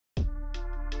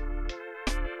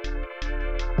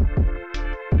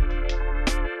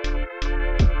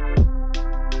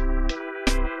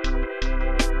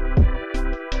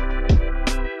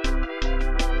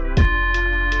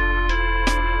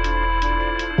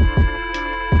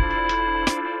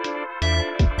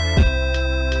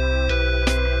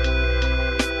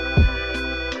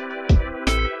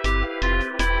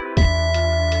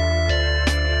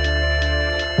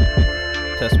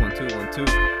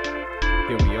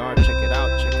are. Check it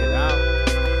out. Check it out.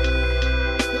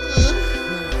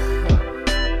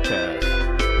 Test.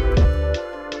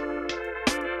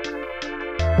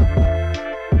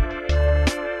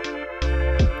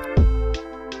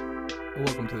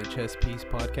 Welcome to the Chess Piece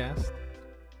Podcast.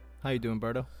 How you doing,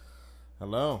 Berto?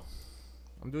 Hello.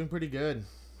 I'm doing pretty good.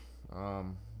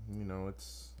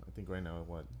 It's I think right now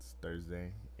it's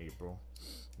Thursday, April.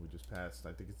 We just passed.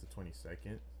 I think it's the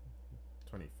 22nd,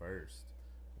 21st.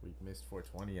 We missed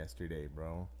 420 yesterday,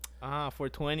 bro.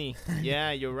 420.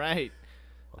 Yeah, you're right.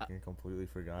 Fucking completely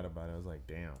forgot about it. I was like,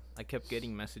 damn. I kept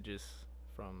getting messages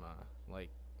from like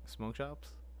smoke shops.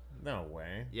 No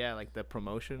way. Yeah, like the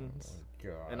promotions. Oh my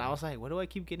god. And I was like, why do I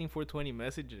keep getting 420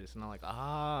 messages? And I'm like,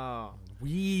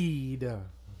 weed.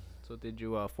 So did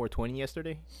you 420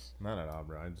 yesterday? Not at all,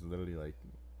 bro. I just literally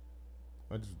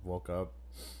I just woke up.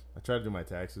 I tried to do my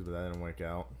taxes, but that didn't work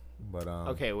out. But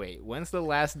Okay, wait. When's the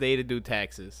last day to do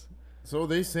taxes? So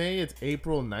they say it's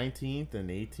April 19th and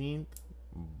 18th,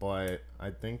 but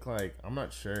I think I'm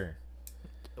not sure.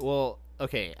 Well,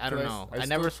 okay, I don't know. I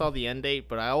never saw the end date,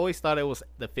 but I always thought it was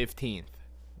the 15th.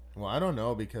 Well, I don't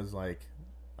know because I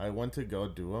went to go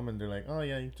do them and they're like, oh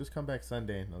yeah, you just come back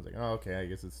Sunday. And I was like, oh okay, I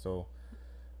guess it's still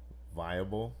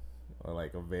viable or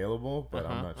available, but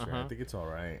I'm not sure. I think it's all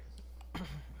right.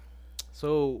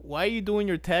 So why are you doing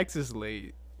your taxes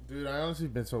late? Dude, I honestly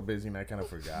been so busy and I kind of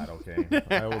forgot, okay?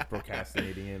 I was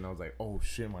procrastinating it and I was like, oh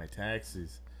shit, my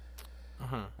taxes.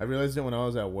 I realized it when I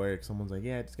was at work. Someone's like,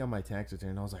 yeah, I just got my tax return.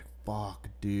 And I was like, fuck,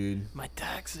 dude. My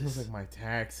taxes. I was like, my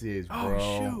taxes, bro.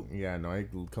 Oh, shoot. Yeah, no, I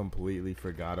completely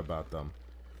forgot about them.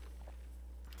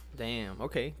 Damn.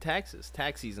 Okay, taxes.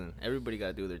 Tax season. Everybody got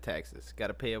to do their taxes. Got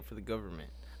to pay up for the government.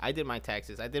 I did my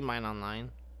taxes. I did mine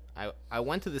online. I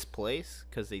went to this place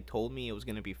because they told me it was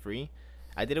going to be free.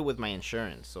 I did it with my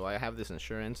insurance. So I have this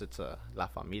insurance. It's a La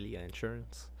Familia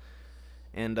insurance.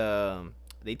 And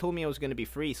they told me it was going to be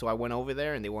free. So I went over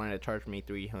there and they wanted to charge me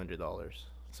 $300.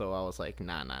 So I was like,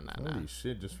 nah. Holy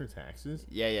shit, just for taxes?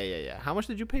 Yeah. How much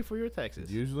did you pay for your taxes?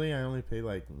 Usually I only pay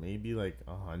maybe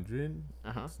 100.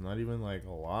 It's not even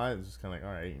a lot. It's just kind of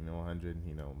all right, 100,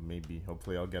 maybe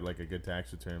hopefully I'll get a good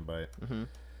tax return, but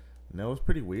no, it was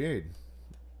pretty weird.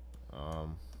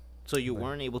 So you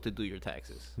weren't able to do your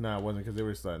taxes? No, I wasn't because they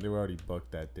were already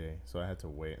booked that day. So I had to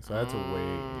wait. Yeah.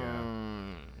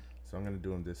 So I'm going to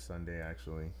do them this Sunday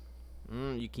actually.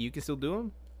 You can still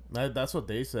do them? That's what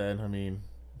they said. I mean,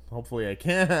 hopefully I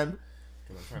can,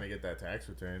 because I'm trying to get that tax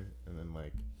return, and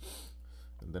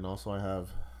then also I have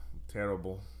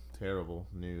terrible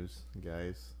news,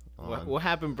 guys. What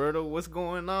happened, Berto? What's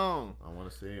going on? I want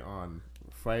to say on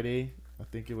Friday, I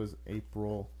think it was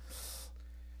April.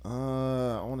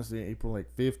 I want to say April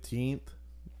 15th.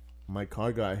 My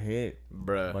car got hit,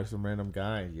 bruh, by some random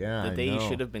guy. Yeah, the day you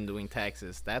should have been doing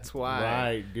taxes. That's why.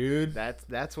 Right, dude.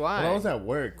 That's why. But I was at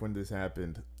work when this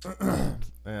happened,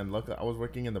 and luckily I was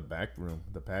working in the back room,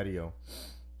 the patio.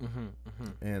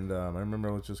 And I remember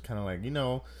it was just kind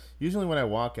of usually when I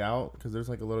walk out, because there's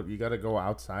you got to go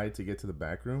outside to get to the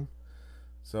back room.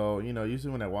 So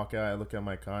usually when I walk out, I look at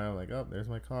my car. I'm like, oh, there's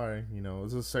my car.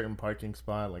 There's a certain parking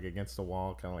spot against the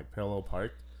wall, kind of parallel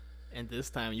parked. And this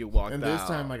time you walked out. And this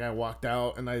time, I walked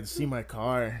out and I see my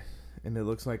car, and it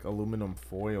looks like aluminum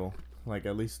foil,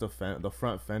 at least the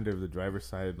front fender of the driver's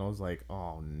side. And I was like,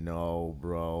 oh no,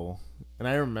 bro. And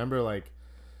I remember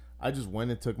I just went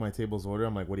and took my table's order.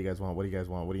 I'm like, what do you guys want? What do you guys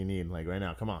want? What do you need? Right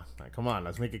now, come on,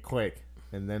 let's make it quick.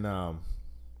 And then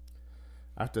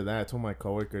after that, I told my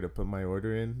coworker to put my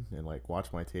order in and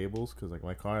watch my tables, because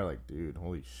my car, dude,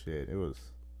 holy shit,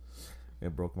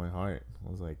 it broke my heart.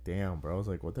 I was like, damn, bro. I was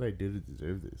like, what did I do to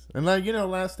deserve this? And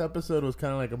last episode was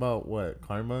kind of about what?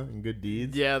 Karma and good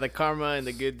deeds? Yeah, the karma and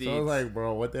the good deeds. So I was like,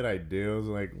 bro, what did I do? I was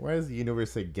like, why is the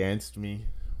universe against me?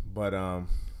 But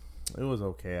it was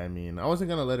okay. I mean, I wasn't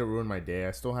going to let it ruin my day.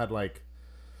 I still had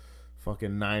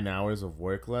fucking 9 hours of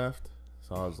work left.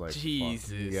 So I was like,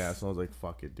 Jesus. Fuck. Yeah, so I was like,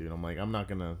 fuck it, dude. I'm like, I'm not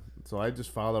going to. So I just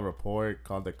filed a report,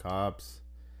 called the cops,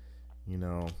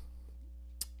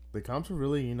 The cops were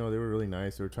really, they were really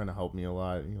nice. They were trying to help me a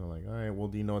lot. All right, well,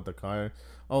 do you know what the car?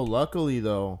 Oh, luckily,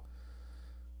 though,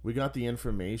 we got the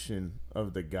information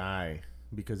of the guy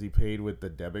because he paid with the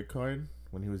debit card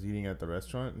when he was eating at the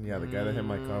restaurant. And yeah, the guy that hit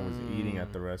my car was eating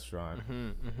at the restaurant.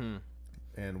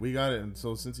 And we got it. And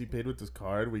so since he paid with this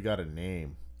card, we got a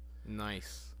name.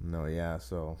 Nice. No, yeah.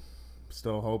 So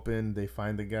still hoping they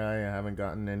find the guy. I haven't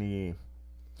gotten any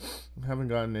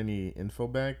info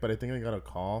back, but I think I got a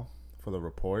call for the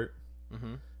report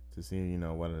to see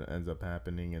what ends up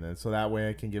happening, and then so that way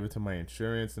I can give it to my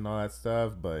insurance and all that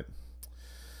stuff. But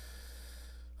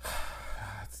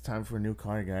it's time for a new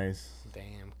car, guys.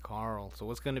 Damn, Carl. So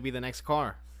what's gonna be the next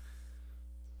car?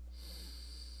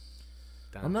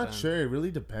 I'm not sure. It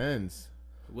really depends.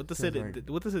 What does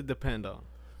it depend on?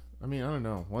 I mean, I don't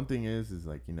know. One thing is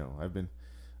like, you know,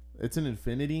 it's an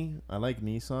Infinity. I like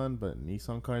Nissan, but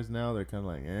Nissan cars now, they're kind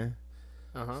of like, eh.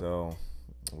 So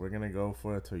we're gonna go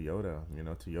for a Toyota. You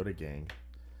know, Toyota gang.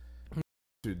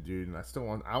 Dude, and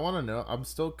I want to know. I'm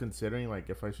still considering like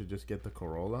if I should just get the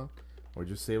Corolla or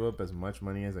just save up as much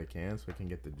money as I can so I can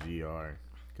get the GR.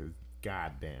 Cause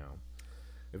goddamn,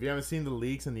 if you haven't seen the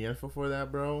leaks and the info for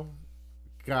that, bro,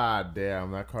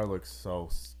 goddamn, that car looks so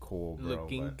cool, bro.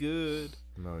 Looking good.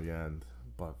 No, yeah,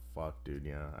 but fuck, dude,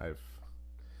 yeah,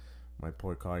 my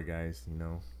poor car, guys. You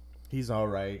know, he's all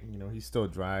right. You know, he still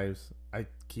drives. I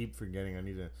keep forgetting I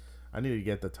need to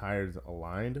get the tires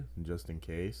aligned just in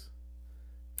case.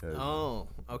 Oh,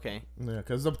 okay. Yeah,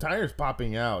 because the tire's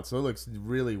popping out, so it looks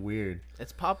really weird.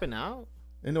 It's popping out?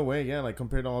 In a way, yeah. Like,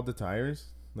 compared to all the tires.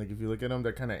 Like, if you look at them,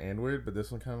 they're kind of inward, but this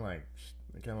one kind of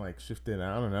like shifted.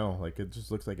 I don't know. Like, it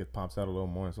just looks like it pops out a little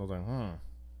more. So I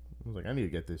was like, I need to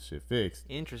get this shit fixed.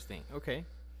 Interesting. Okay.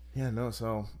 Yeah, no,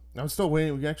 so I'm still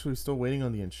waiting. We're actually still waiting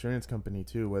on the insurance company,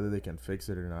 too, whether they can fix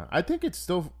it or not. I think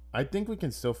we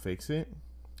can still fix it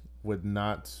with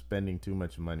not spending too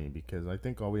much money, because I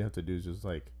think all we have to do is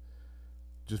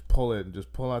just pull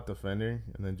out the fender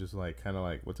and then just like kind of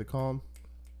like, what's it called?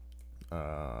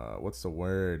 What's the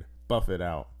word? Buff it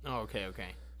out. Oh, okay.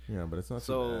 Yeah, but it's not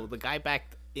so the guy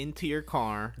backed into your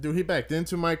car. Dude, he backed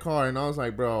into my car and I was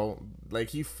like, bro, like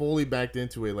he fully backed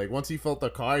into it. Like once he felt the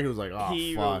car, he was like, oh,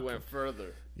 he fuck. went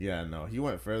further. Yeah, no, he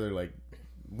went further. Like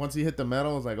once he hit the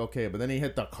metal, I was like, okay, but then he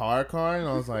hit the car and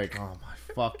I was like, oh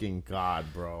my fucking god,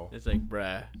 bro. It's like,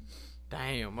 bruh.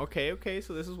 Damn. Okay.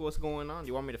 So this is what's going on. Do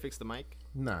you want me to fix the mic?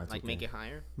 Nah, it's like okay. Make it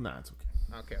higher? Nah, it's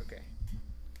okay. Okay.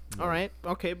 Yeah. All right.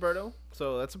 Okay, Berto.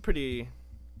 So that's a pretty.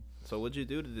 So what'd you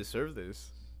do to deserve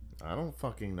this? I don't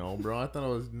fucking know, bro. I thought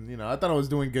I was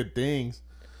doing good things.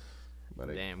 But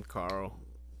damn, Carl.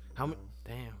 How many?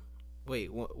 Damn.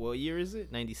 Wait, what year is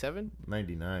it? 97?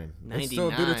 99. 99. It's still,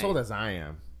 dude, it's old as I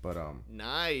am. But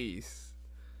nice.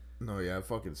 No, yeah, it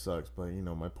fucking sucks. But you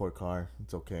know, my poor car.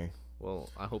 It's okay.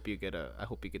 Well, I hope you get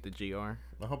the GR.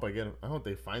 I hope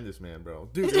they find this man, bro.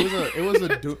 Dude,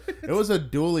 it was a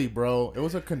dually, bro. It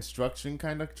was a construction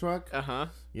kind of truck.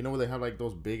 You know where they have like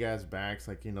those big ass backs,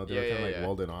 like, you know, they're kind of like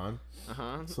welded on.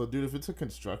 So, dude, if it's a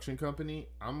construction company,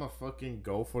 I'ma fucking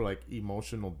go for like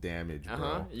emotional damage,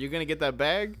 bro. You're gonna get that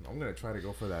bag? I'm gonna try to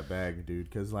go for that bag, dude.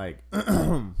 Cause like,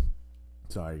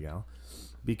 sorry, gal.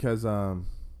 Because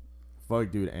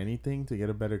fuck, dude, anything to get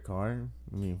a better car.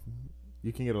 I mean,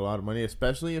 you can get a lot of money,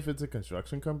 especially if it's a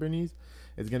construction company's.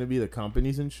 It's gonna be the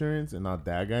company's insurance and not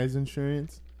that guy's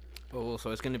insurance. Oh,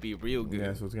 so it's gonna be real good.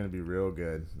 Yeah, so it's gonna be real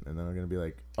good. And then I'm gonna be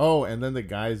like, oh, and then the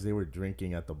guys, they were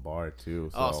drinking at the bar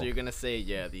too. So. Oh, so you're gonna say,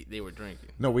 yeah, they were drinking?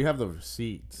 No, we have the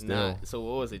receipt still. So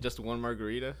what was it? Just one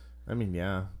margarita? I mean,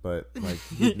 yeah, but like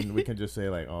we can just say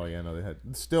like, oh yeah, no, they had.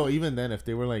 Still, even then, if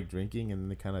they were like drinking and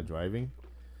they kind of driving,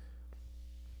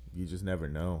 you just never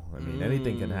know. I mean,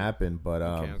 anything can happen. But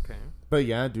okay. But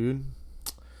yeah, dude,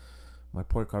 my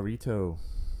poor carrito.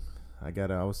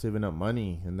 I was saving up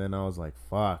money, and then I was like,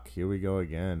 fuck, here we go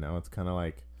again. Now it's kind of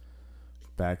like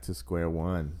back to square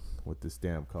one with this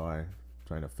damn car,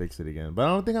 trying to fix it again. But I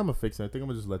don't think I'm gonna fix it. I think I'm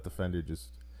gonna just let the fender just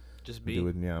be. Do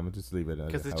it. Yeah, I'm gonna just leave it as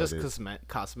because it's just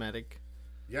cosmetic.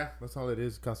 Yeah, that's all it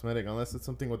is, cosmetic. Unless it's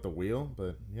something with the wheel,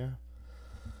 but yeah.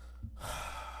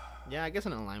 Yeah, I guess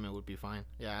an alignment would be fine.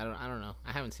 Yeah, I don't know.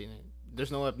 I haven't seen it.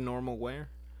 There's no abnormal wear?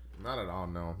 Not at all,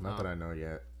 no. Not that I know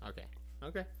yet. Okay.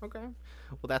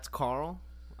 Well, that's Carl.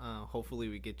 Hopefully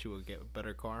we get you a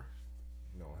better car.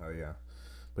 No, hell yeah.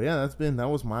 But yeah, that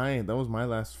was my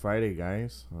last Friday,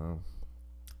 guys.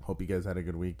 Hope you guys had a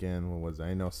good weekend. What was it?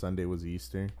 I know Sunday was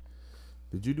Easter.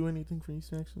 Did you do anything for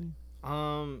Easter actually?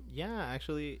 Yeah,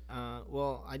 actually,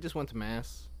 well, I just went to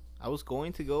mass. I was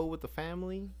going to go with the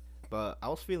family, but I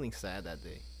was feeling sad that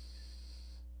day.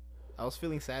 And I was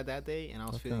feeling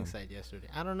sad yesterday.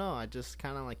 I don't know. I just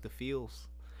kind of like the feels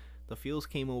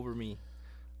came over me.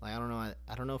 Like, I don't know.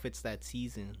 I don't know if it's that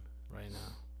season right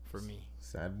now for me.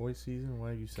 Sad boy season? Why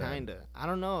are you sad? Kinda. I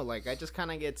don't know. Like, I just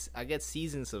kind of get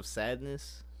seasons of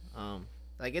sadness.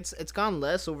 Like it's gone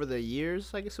less over the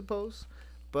years, I suppose.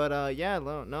 But yeah,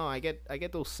 no, I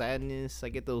get those sadness. I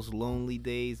get those lonely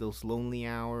days, those lonely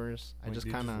hours. I just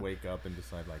kind of wake up and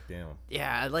decide like, damn.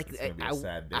 Yeah, like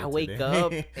I wake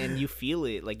up and you feel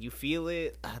it. Like you feel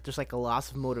it. There's like a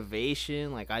loss of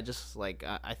motivation. Like I just like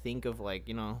I think of like,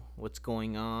 you know, what's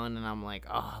going on, and I'm like,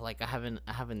 oh, like I haven't,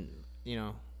 you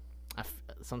know,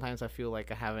 sometimes I feel like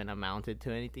I haven't amounted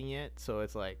to anything yet. So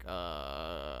it's like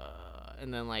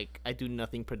and then like I do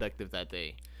nothing productive that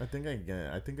day. I think I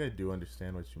get. I think I do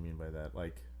understand what you mean by that.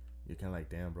 Like, you're kind of like,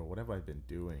 damn, bro, what have I been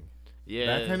doing?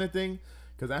 Yeah, That kind of thing.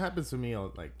 Because that happens to me,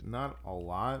 like, not a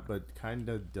lot, but kind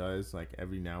of does. Like,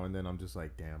 every now and then, I'm just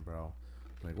like, damn, bro.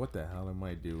 Like, what the hell am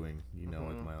I doing, with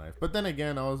my life? But then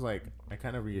again, I was like, I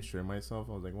kind of reassure myself.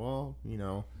 I was like, well,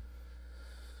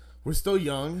 we're still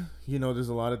young. There's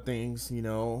a lot of things,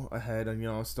 ahead. And,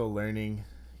 I'm still learning.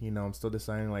 I'm still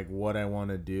deciding, like, what I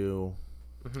want to do,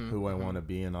 who I want to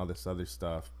be, and all this other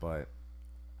stuff. But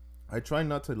I try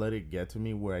not to let it get to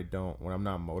me where I'm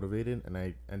not motivated, and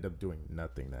I end up doing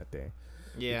nothing that day.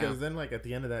 Yeah. Because then, like, at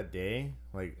the end of that day,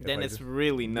 like, then it's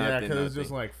really nothing. Yeah, because it's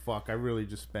just like, fuck, I really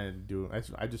just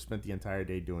I just spent the entire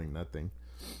day doing nothing.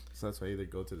 So that's why I either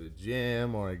go to the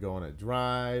gym, or I go on a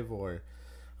drive, or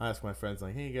I ask my friends,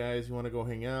 like, hey, guys, you want to go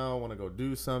hang out? Want to go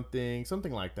do something?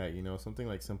 Something like that, something,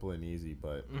 like, simple and easy,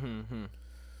 but...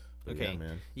 Okay. Yeah,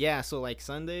 man. Yeah, so, like,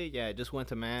 Sunday, I just went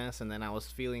to Mass, and then I was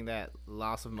feeling that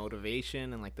loss of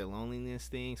motivation and, like, the loneliness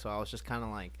thing, so I was just kind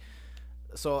of, like...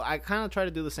 So I kind of try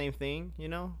to do the same thing,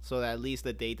 so that at least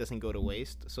the day doesn't go to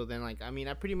waste. So then, like, I mean,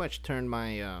 I pretty much turned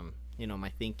my, my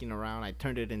thinking around. I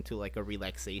turned it into, like, a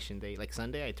relaxation day. Like,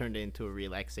 Sunday, I turned it into a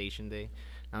relaxation day.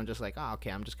 And I'm just like, oh, okay,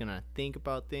 I'm just going to think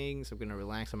about things. I'm going to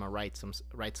relax. I'm going to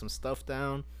write some stuff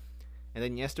down. And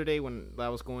then yesterday, when that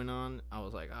was going on, I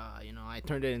was like, I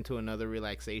turned it into another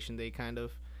relaxation day, kind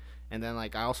of. And then,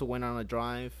 like, I also went on a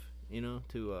drive,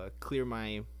 to clear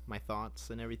my thoughts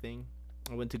and everything.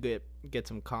 I went to get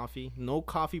some coffee. No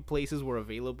coffee places were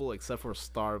available except for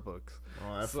Starbucks.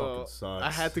 Oh, that fucking sucks.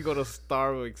 I had to go to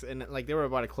Starbucks, and like they were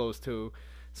about to close too.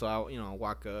 So I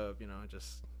walk up,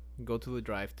 just go to the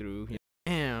drive-through.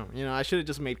 Damn, I should have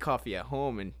just made coffee at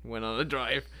home and went on a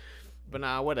drive. But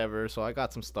nah, whatever. So I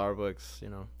got some Starbucks.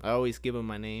 I always give them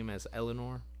my name as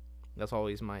Eleanor. That's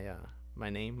always my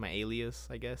name, my alias,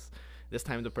 I guess. This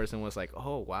time the person was like,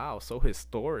 "Oh wow, so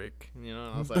historic," And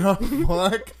I was like,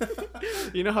 "What?"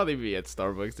 You know how they be at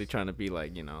Starbucks? They trying to be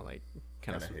like, like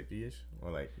kind of hippie-ish,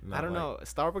 or like I don't know.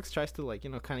 Starbucks tries to like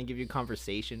kind of give you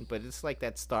conversation, but it's like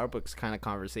that Starbucks kind of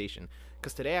conversation.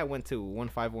 Because today I went to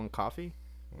 151 Coffee,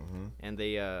 and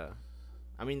they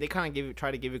they kind of try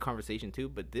to give you conversation too.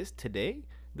 But today,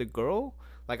 the girl.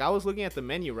 Like, I was looking at the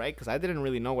menu, right? Because I didn't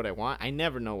really know what I want. I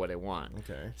never know what I want.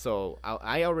 Okay. So,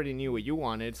 I already knew what you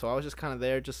wanted. So, I was just kind of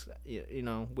there, just,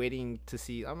 waiting to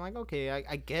see. I'm like, okay,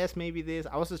 I guess maybe this.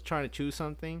 I was just trying to choose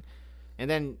something. And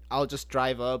then I'll just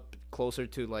drive up closer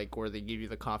to, like, where they give you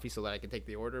the coffee so that I can take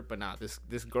the order. But nah,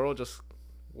 this girl just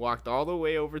walked all the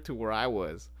way over to where I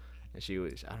was. And she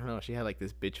was, I don't know, she had, like,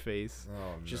 this bitch face.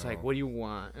 Oh, She's like, what do you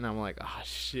want? And I'm like,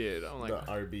 shit. I'm like,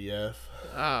 the RBF.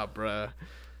 Bruh.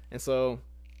 And so...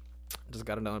 just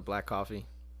got another black coffee.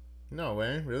 No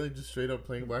way, really? Just straight up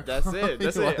plain black That's coffee? it.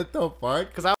 That's what it. the fuck?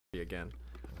 Because I again.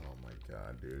 Oh my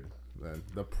god, dude.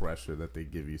 The pressure that they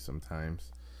give you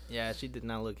sometimes. Yeah, she did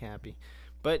not look happy.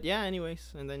 But yeah,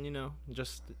 anyways, and then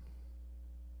just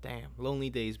damn lonely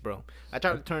days, bro. I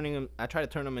try to turn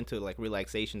them into like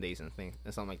relaxation days and things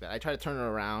and something like that. I try to turn it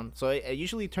around. So it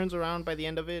usually turns around by the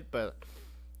end of it, but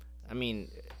I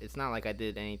mean, it's not like I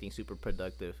did anything super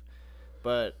productive.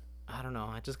 But I don't know.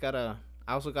 I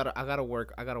gotta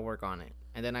work on it,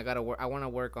 and then I want to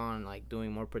work on like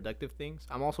doing more productive things.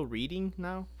 I'm also reading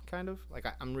now, kind of like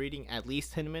I'm reading at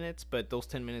least 10 minutes, but those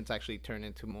 10 minutes actually turn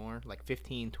into more, like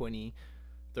 15, 20,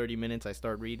 30 minutes. I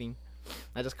start reading.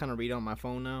 I just kind of read on my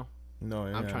phone now. No,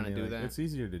 yeah, I'm trying to do that. It's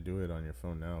easier to do it on your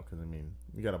phone now because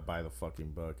you gotta buy the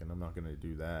fucking book, and I'm not gonna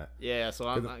do that. Yeah, so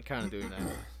I'm kind of doing that.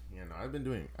 I've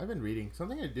been reading.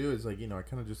 Something I do is like I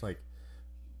kind of just like.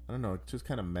 I don't know, just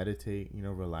kind of meditate,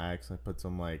 relax. I put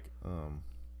some like,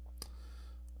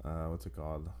 what's it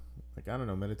called? Like, I don't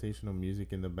know, meditational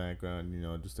music in the background,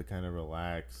 just to kind of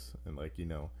relax and like,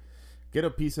 get a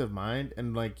peace of mind.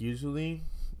 And like, usually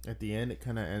at the end, it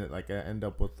kind of I end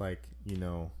up with like,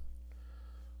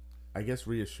 I guess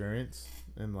reassurance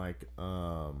and like,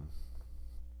 I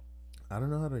don't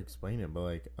know how to explain it, but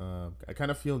like, I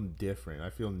kind of feel different. I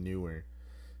feel newer.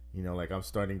 Like I'm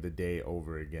starting the day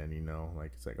over again,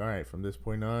 like it's like, all right, from this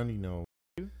point on,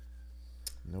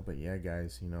 but yeah,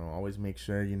 guys, always make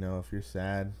sure, if you're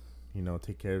sad,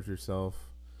 take care of yourself,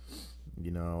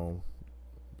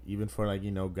 even for like,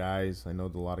 guys, I know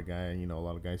a lot of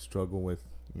guys struggle with,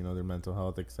 their mental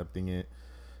health, accepting it,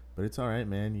 but it's all right,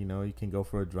 man. You can go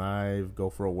for a drive, go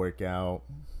for a workout,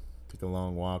 take a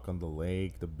long walk on the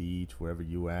lake, the beach, wherever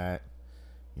you at.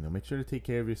 Make sure to take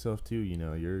care of yourself too.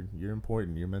 You're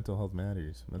important. Your mental health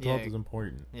matters. Mental health is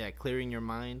important. Yeah, clearing your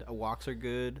mind. Walks are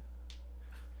good.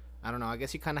 I don't know. I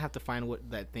guess you kind of have to find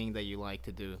that thing that you like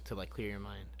to do to like clear your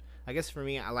mind. I guess for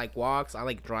me, I like walks. I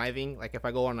like driving. Like if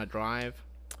I go on a drive,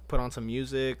 put on some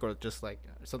music or just like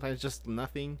sometimes just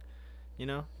nothing,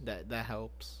 that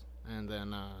helps. And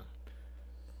then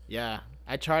yeah,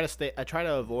 I try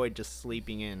to avoid just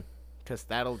sleeping in, cuz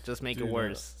that'll just make it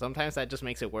worse. Sometimes that just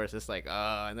makes it worse. It's like,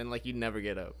 and then like you never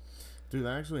get up. Dude,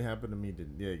 that actually happened to me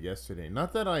yesterday.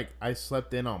 Not that like I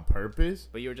slept in on purpose,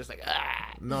 but you were just like,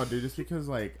 ah. No, dude, it's because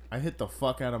like I hit the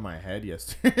fuck out of my head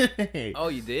yesterday. Oh,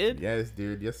 you did? Yes,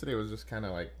 dude. Yesterday was just kind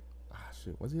of like,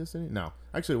 shit. Was it yesterday? No,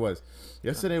 actually, it was.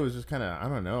 Yesterday was just kind of, I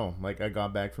don't know. Like I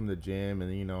got back from the gym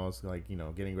and I was like,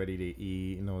 getting ready to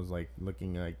eat, and I was like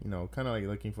looking like, kind of like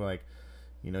looking for like,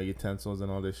 utensils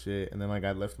and all this shit, and then like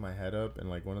I lifted my head up and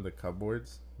like one of the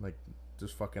cupboards like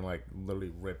just fucking like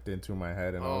literally ripped into my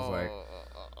head, and I was like,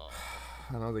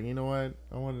 and I was like, you know what?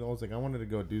 I wanted to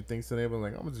go do things today, but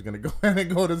like I'm just gonna go ahead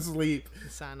and go to sleep.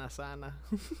 Sana.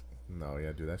 No,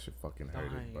 yeah, dude, that shit fucking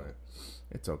hurted, but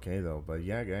it's okay though. But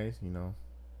yeah, guys, on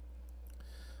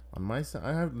my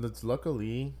side,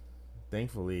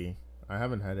 thankfully, I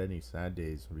haven't had any sad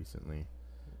days recently.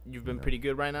 You've been pretty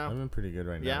good right now? I've been pretty good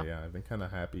right now. Yeah, I've been kind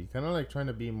of happy, kind of like trying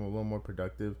to be a little more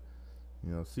productive.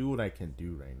 See what I can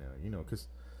do right now. Because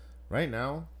right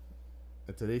now,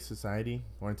 in today's society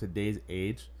or in today's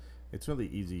age, it's really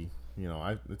easy.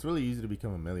 It's really easy to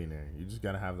become a millionaire. You just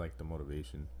gotta have like the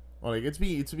motivation. Or like it's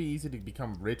easy to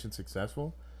become rich and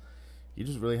successful. You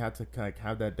just really have to like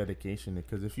have that dedication,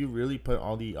 because if you really put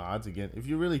all the odds if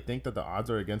you really think that the odds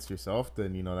are against yourself,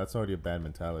 then that's already a bad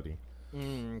mentality.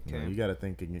 Okay. You gotta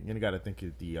think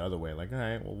it the other way. Like, all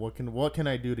right, well, what can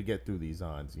I do to get through these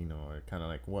odds? Or kind of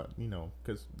like what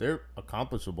because they're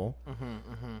accomplishable.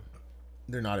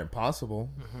 They're not impossible.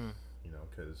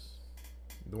 Because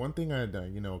the one thing kind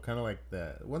of like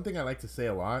that. One thing I like to say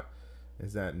a lot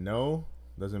is that no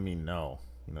doesn't mean no.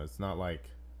 It's not like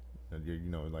you're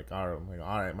like, all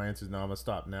right, my answer is no. I'm gonna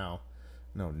stop now.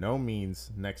 No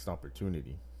means next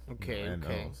opportunity. Okay.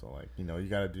 Okay. So like you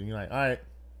gotta do. You're like, all right.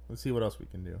 Let's see what else we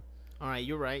can do. All right,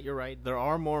 you're right. There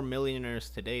are more millionaires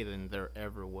today than there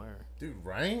ever were. Dude,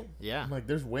 right? Yeah. Like,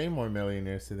 there's way more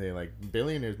millionaires today. Like,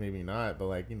 billionaires maybe not, but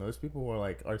like, there's people who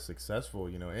are successful,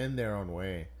 in their own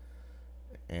way.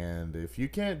 And if you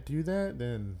can't do that,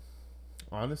 then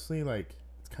honestly, like,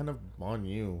 it's kind of on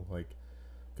you. Like,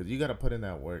 because you got to put in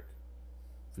that work.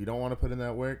 If you don't want to put in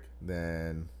that work,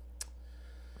 then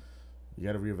you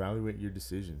got to reevaluate your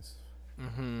decisions.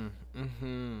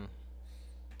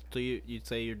 So you'd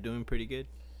say you're doing pretty good?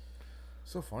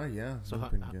 So far, yeah. So how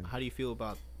do you feel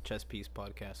about Chess Piece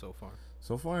podcast so far?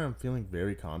 So far, I'm feeling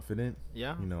very confident.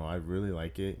 Yeah. I really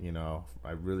like it.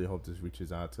 I really hope this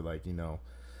reaches out to like,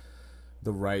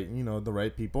 the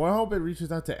right people. I hope it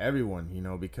reaches out to everyone,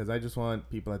 because I just want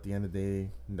people at the end of the day.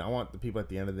 I want the people at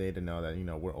the end of the day to know that,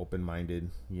 we're open-minded,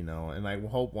 and I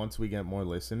hope once we get more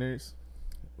listeners,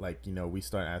 like, we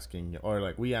start asking, or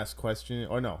like we ask questions,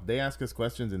 or no, they ask us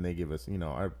questions and they give us,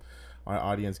 our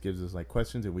audience gives us like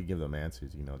questions and we give them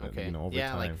answers, that, okay. Over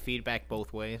yeah, time. like feedback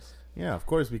both ways. Yeah, of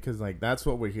course, because like that's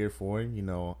what we're here for.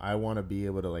 I want to be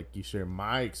able to like share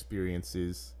my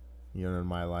experiences, in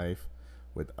my life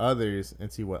with others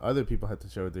and see what other people have to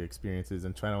share with their experiences,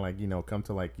 and try to like, come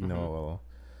to like,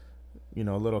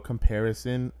 a little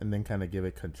comparison, and then kind of give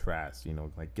it contrast,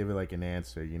 like give it like an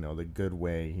answer, the good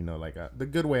way, like the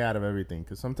good way out of everything,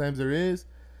 because sometimes there is,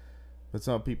 but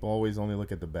some people always only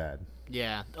look at the bad.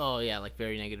 Yeah. Oh yeah, like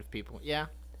very negative people. Yeah.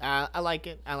 I like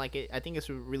it. I think it's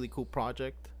a really cool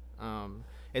project.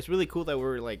 It's really cool that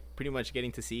we're like pretty much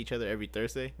getting to see each other every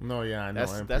Thursday. No, yeah, I know.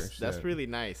 That's really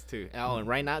nice too. Oh, and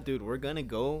right now, dude, we're gonna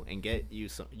go and get you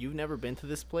some. You've never been to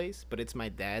this place, but it's my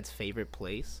dad's favorite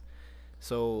place.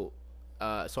 So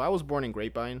I was born in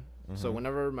Grapevine. So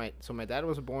my dad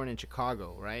was born in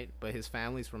Chicago, right? But his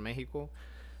family's from Mexico.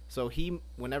 So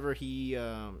whenever he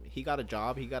got a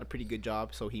job, he got a pretty good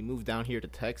job. So he moved down here to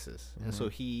Texas, and so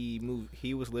he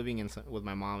was living with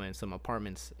my mom in some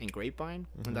apartments in Grapevine,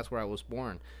 and that's where I was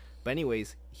born. But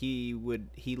anyways, he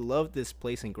loved this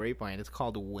place in Grapevine. It's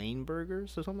called Wayne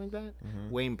Burgers or something like that.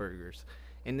 Wayne Burgers,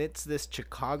 and it's this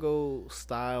Chicago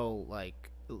style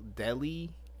like deli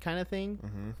kind of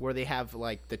thing, where they have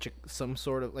like some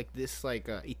sort of like this like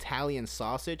Italian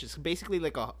sausage. It's basically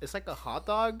like a hot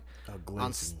dog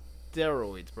on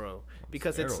steroids, bro.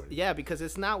 Because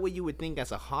it's not what you would think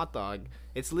as a hot dog.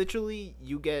 It's literally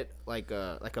you get like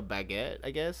a baguette, I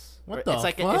guess. What the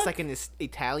fuck? It's like an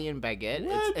Italian baguette.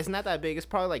 It's not that big. It's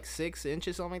probably like 6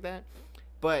 inches, something like that.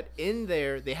 But in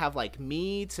there they have like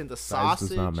meats and the sausage. Size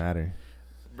does not matter,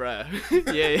 bruh.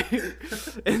 Yeah.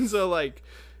 And so like.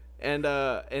 And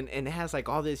it has like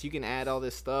all this. You can add all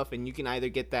this stuff, and you can either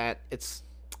get that. It's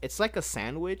like a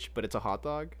sandwich, but it's a hot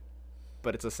dog.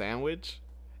 but it's a sandwich,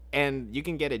 and you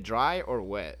can get it dry or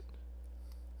wet.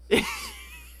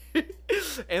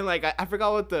 And like I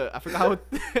forgot what the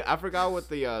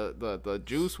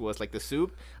juice was, like the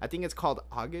soup. I think it's called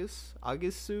August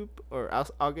soup or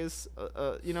August,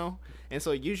 you know. And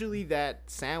so usually that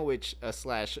sandwich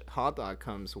slash hot dog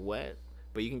comes wet,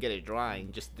 but you can get it dry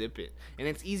and just dip it. And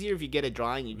it's easier if you get it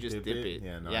dry and you just dip it.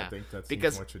 Yeah, no, yeah. I think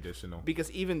that's more traditional. Because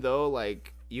even though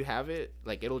like you have it,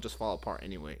 like it'll just fall apart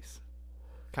anyways,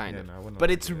 kind of. No,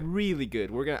 but it's really good.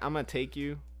 I'm gonna take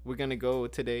you. We're gonna go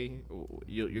today.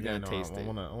 You're gonna taste it.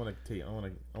 I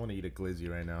wanna eat a glizzy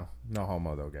right now. No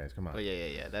homo though, guys. Come on. Oh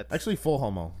yeah. That's actually full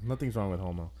homo. Nothing's wrong with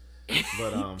homo.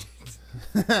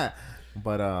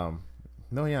 But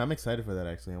no, yeah, I'm excited for that.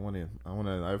 Actually,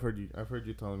 I've heard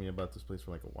you telling me about this place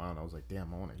for like a while, and I was like,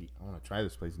 damn, I wanna try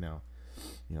this place now.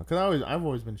 You know, cause I've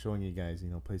always been showing you guys, you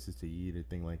know, places to eat or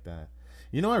thing like that.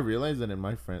 You know, I realized that in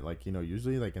my friend, like, you know,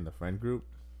 usually like in the friend group,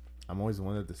 I'm always the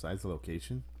one that decides the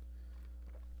location.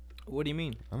 What do you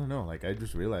mean? I don't know. Like, I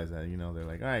just realized that, you know, they're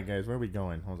like, all right, guys, where are we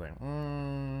going? I was like,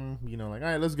 you know, like, all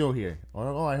right, let's go here. Or,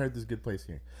 oh, I heard this good place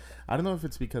here. I don't know if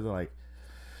it's because of, like,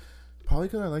 probably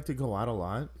because I like to go out a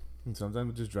lot. And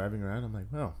sometimes just driving around, I'm like,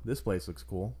 well, this place looks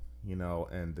cool, you know,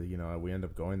 and, you know, we end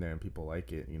up going there and people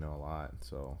like it, you know, a lot.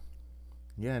 So,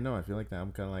 yeah, no, I feel like that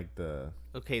I'm kind of like the...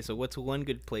 Okay, so what's one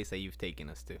good place that you've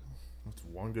taken us to? What's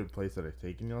one good place that I've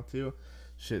taken y'all to?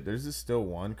 Shit, there's just still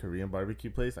one Korean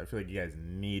barbecue place. I feel like you guys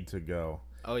need to go.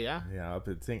 Oh yeah? Yeah,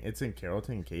 it's in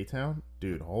Carrollton, K-Town.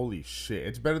 Dude, holy shit.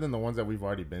 It's better than the ones that we've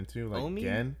already been to. Like Omi?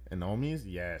 Gen and Omi's.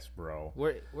 Yes, bro.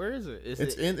 Where is it?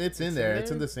 It's in there.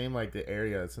 It's in the same like the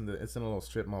area. It's in a little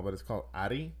strip mall, but it's called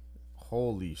Ari.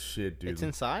 Holy shit, dude. It's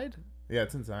inside? Yeah,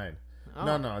 it's inside.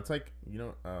 Oh. No, it's like, you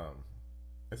know,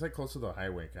 it's like close to the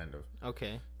highway, kind of.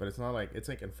 Okay. But it's not like, it's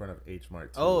like in front of H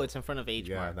Mart. Oh, it's in front of H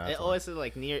Mart. Yeah, is it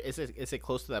like near? Is it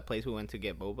close to that place we went to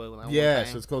get boba? Yeah,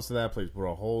 so it's close to that place,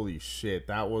 bro. Holy shit,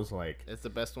 that was like. It's the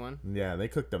best one. Yeah, they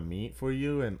cook the meat for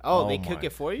you, and they cook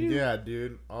it for you. Yeah,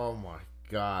 dude. Oh my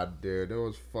god, dude, it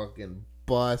was fucking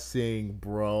bussing,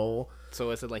 bro.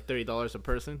 So is it like $30 a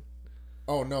person?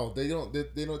 Oh no, they don't. They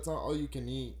don't. It's not all you can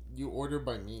eat. You order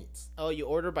by meats. Oh, you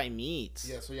order by meats.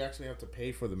 Yeah, so you actually have to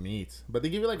pay for the meats, but they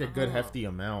give you like a good hefty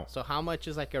amount. So how much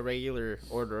is like a regular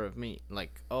order of meat?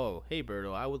 Like, oh, hey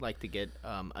Berto, I would like to get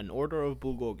an order of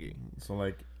bulgogi.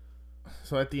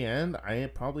 So at the end, I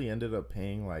probably ended up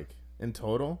paying like in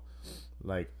total,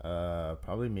 like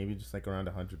probably maybe just like around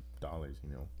 $100.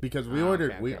 You know, because we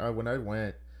ordered when I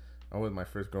went, with my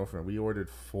first girlfriend, we ordered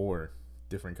 4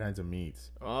 different kinds of meats.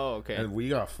 Oh, okay. And we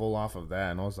got full off of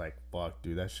that, and I was like, "Fuck,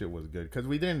 dude, that shit was good." Because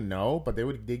we didn't know, but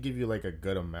they give you like a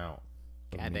good amount.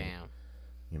 Goddamn.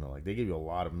 You know, like they give you a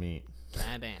lot of meat.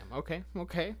 Goddamn.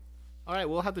 Okay. All right,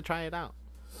 we'll have to try it out.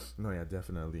 No, yeah,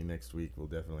 definitely. Next week we'll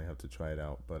definitely have to try it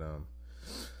out. But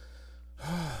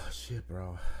shit,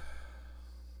 bro.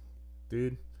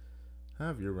 Dude, how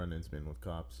have your run-ins been with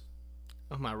cops?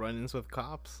 Oh, my run-ins with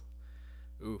cops?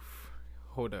 Oof.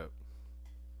 Hold up.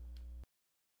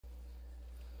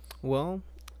 Well,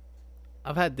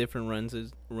 I've had different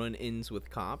run-ins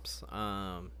with cops.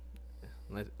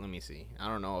 Let me see. I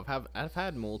don't know. I've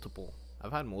had multiple.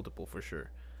 I've had multiple for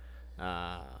sure.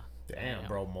 Damn,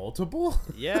 bro, multiple?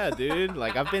 Yeah, dude.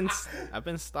 Like I've been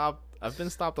stopped. I've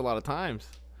been stopped a lot of times.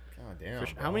 God damn.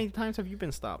 Sure. How many times have you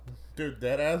been stopped? Dude,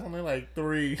 that ass only like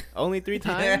 3. Only 3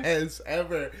 times? Yes,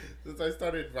 ever since I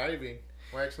started driving.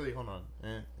 Well, actually, hold on.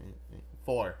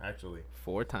 4 actually.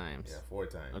 4 times. Yeah, 4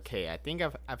 times. Okay, I think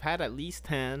I've had at least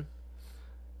 10.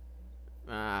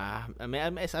 I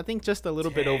think just a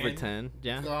little bit over 10.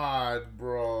 Yeah. God,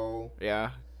 bro.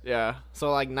 Yeah.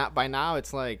 So like not by now,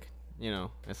 it's like, you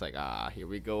know, it's like here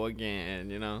we go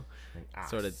again. You know,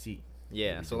 sort of. See.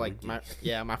 Yeah. So like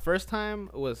my first time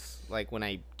was like when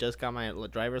I just got my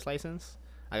driver's license.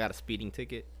 I got a speeding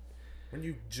ticket. When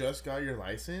you just got your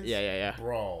license? Yeah.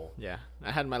 Bro. Yeah,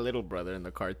 I had my little brother in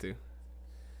the car too.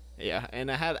 Yeah, and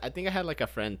I think I had like a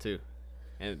friend too,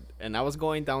 and I was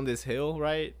going down this hill,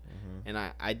 right? Mm-hmm. And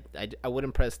I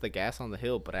wouldn't press the gas on the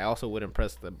hill, but I also wouldn't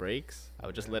press the brakes. I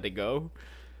would just let it go,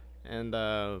 and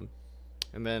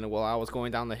then while I was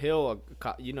going down the hill,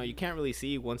 you know, you can't really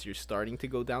see once you're starting to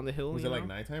go down the hill. Was it like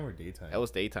nighttime or daytime? It was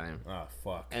daytime. Ah,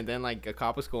 fuck. And then like a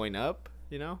cop was going up,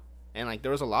 you know. And, like,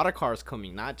 there was a lot of cars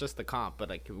coming, not just the cop, but,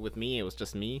 like, with me, it was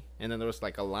just me. And then there was,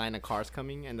 like, a line of cars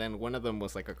coming, and then one of them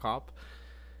was, like, a cop.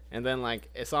 And then, like,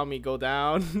 it saw me go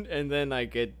down, and then,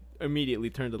 like, it immediately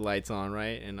turned the lights on,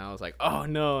 right? And I was like, oh,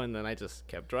 no. And then I just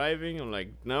kept driving. I'm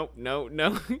like, no,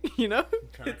 you know?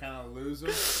 Trying to kind of lose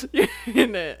him?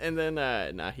 Yeah. And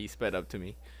then, he sped up to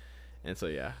me. And so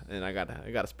yeah, and I got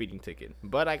a speeding ticket,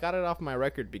 but I got it off my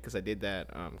record because I did that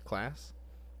class.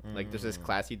 Like there's this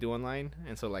class you do online,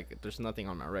 and so like there's nothing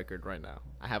on my record right now.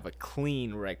 I have a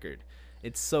clean record.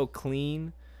 It's so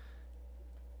clean.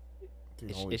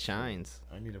 Dude, It shines.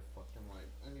 I need to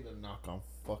knock on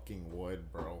fucking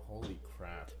wood, bro. Holy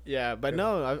crap. Yeah, but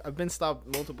no, I've been stopped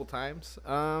multiple times.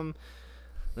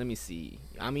 Let me see.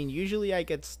 I mean, usually I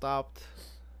get stopped.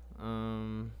 I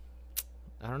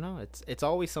don't know. It's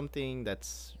always something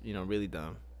that's really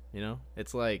dumb.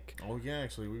 It's like Oh yeah,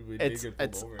 actually, we did get pulled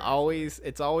it's over. always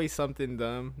always something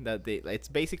dumb that it's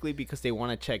basically because they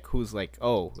want to check who's like,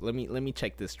 oh, let me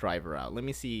check this driver out. Let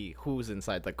me see who's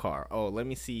inside the car. Oh, let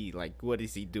me see like what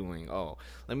is he doing. Oh,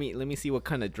 let me see what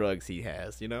kind of drugs he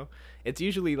has. It's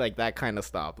usually like that kind of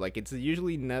stop. Like it's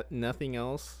usually nothing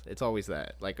else. It's always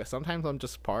that. Like sometimes I'm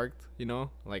just parked.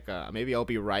 Like maybe I'll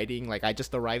be riding. Like I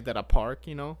just arrived at a park.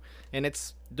 And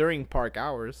it's during park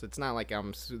hours. It's not like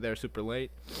I'm there super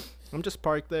late. I'm just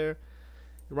parked there,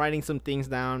 writing some things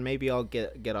down. Maybe I'll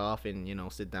get off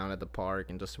and sit down at the park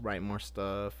and just write more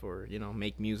stuff or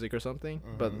make music or something.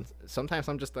 Mm-hmm. But sometimes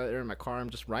I'm just there in my car. I'm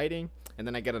just writing, and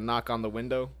then I get a knock on the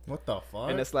window. What the fuck?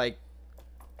 And it's like,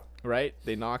 right?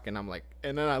 They knock, and I'm like,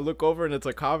 and then I look over, and it's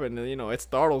a cop, and it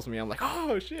startles me. I'm like,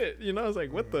 oh shit, it's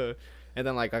like what the, and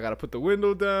then like I gotta put the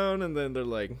window down, and then they're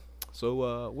like,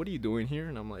 so what are you doing here?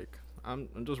 And I'm like, I'm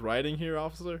just writing here,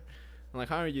 officer. I'm like,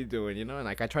 how are you doing? And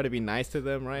like I try to be nice to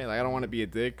them, right? Like I don't want to be a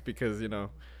dick because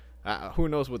who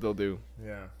knows what they'll do.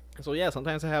 Yeah. So yeah,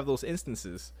 sometimes I have those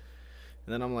instances,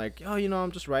 and then I'm like, oh,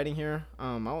 I'm just writing here.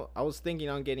 I was thinking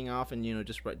on getting off and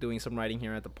just doing some writing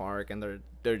here at the park, and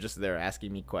they're just there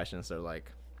asking me questions. They're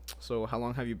like, so how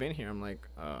long have you been here? I'm like,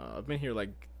 I've been here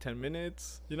like 10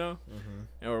 minutes,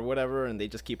 or whatever, and they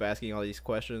just keep asking all these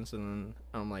questions, and then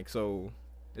I'm like, so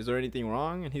is there anything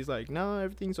wrong? And he's like, no,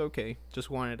 everything's okay. Just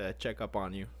wanted to check up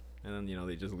on you. And then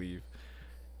they just leave.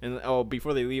 And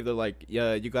before they leave, they're like,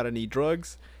 yeah, you got any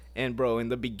drugs? And bro, in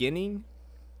the beginning,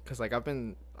 because like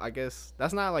I guess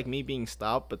that's not like me being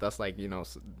stopped, but that's like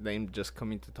them just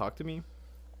coming to talk to me.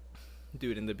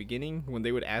 Dude, in the beginning when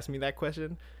they would ask me that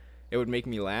question, it would make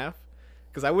me laugh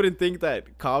because I wouldn't think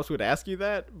that cops would ask you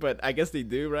that, but I guess they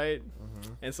do, right?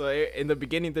 And so in the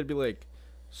beginning they'd be like,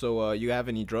 so you have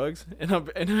any drugs?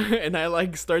 And I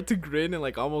like start to grin and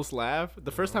like almost laugh.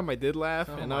 The first time I did laugh,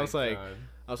 and I was like,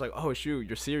 oh shoot,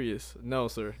 you're serious? No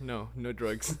sir, no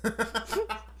drugs.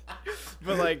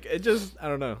 But like it just, I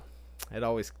don't know, it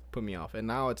always put me off. And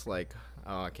now it's like,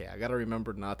 oh, okay, I gotta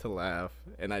remember not to laugh,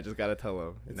 and I just gotta tell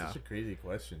them. It's no. such a crazy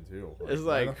question too. It's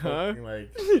like, huh?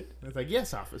 It's like,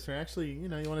 yes, officer. Actually, you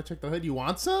want to check the hood? You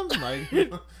want some?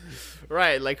 Like,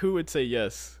 right? Like, who would say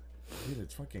yes? Dude,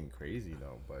 it's fucking crazy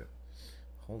though. But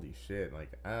holy shit! Like,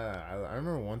 I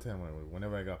remember one time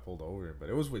whenever I got pulled over, but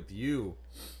it was with you,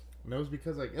 and it was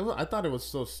because like I thought it was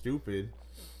so stupid.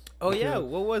 Oh yeah,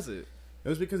 what was it? It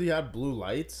was because you had blue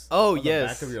lights. Oh on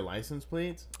yes. the back of your license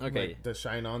plates. Okay. Like, to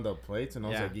shine on the plates, and I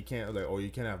was like, you can't. Like, you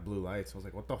can't have blue lights. I was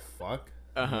like, what the fuck?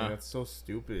 Like, that's so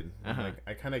stupid. Like,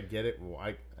 I kind of get it.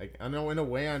 I know in a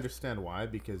way I understand why,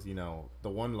 because the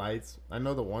one lights. I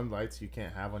know the one lights you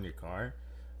can't have on your car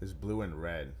is blue and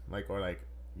red. Like, or like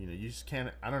you just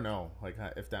can't. I don't know. Like,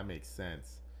 if that makes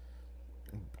sense.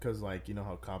 Because like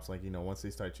how cops like once they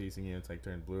start chasing you, it's like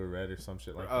turn blue or red or some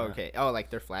shit like that. Okay. Oh, like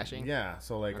they're flashing. Yeah.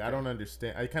 So like okay. I don't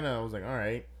understand. I was like, all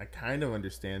right, I kind of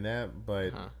understand that,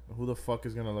 but who the fuck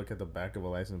is gonna look at the back of a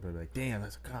license plate and be like, damn,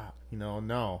 that's a cop?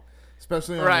 No.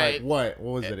 Especially on like what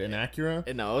was it? An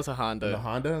Acura? No, it was a Honda. The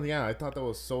Honda? Yeah, I thought that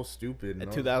was so stupid. A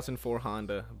 2004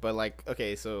 Honda, but like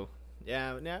okay, so.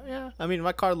 Yeah. I mean,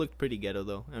 my car looked pretty ghetto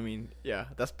though. I mean, yeah,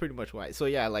 that's pretty much why. So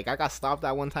yeah, like I got stopped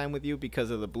that one time with you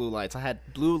because of the blue lights. I had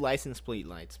blue license plate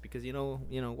lights because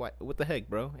what the heck,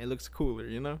 bro? It looks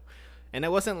cooler, And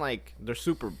it wasn't like they're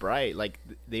super bright. Like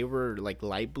they were like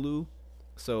light blue,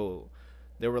 so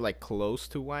they were like close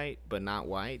to white, but not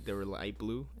white. They were light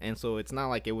blue, and so it's not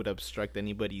like it would obstruct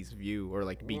anybody's view or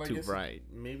like be too bright.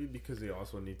 Maybe because they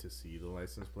also need to see the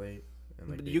license plate, and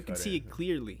like but you can see it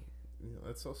clearly.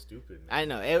 That's so stupid, man. I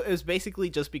know. It was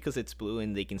basically just because it's blue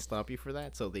and they can stop you for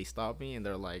that. So they stopped me and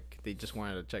they're like, they just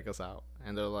wanted to check us out.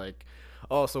 And they're like,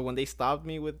 oh, so when they stopped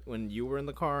me when you were in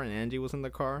the car and Angie was in the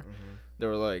car, they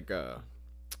were like,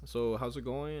 so how's it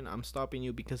going? I'm stopping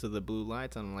you because of the blue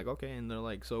lights. And I'm like, okay. And they're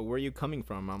like, so where are you coming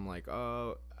from? I'm like,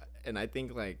 and I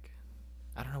think like,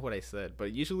 I don't know what I said,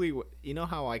 but usually,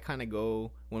 how I kind of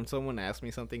go when someone asks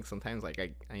me something. Sometimes, like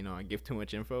I give too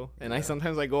much info, and I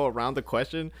sometimes go around the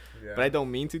question, but I don't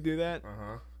mean to do that.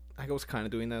 I was kind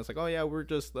of doing that. It's like, oh yeah, we're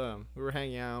just we were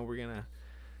hanging out. We're gonna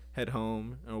head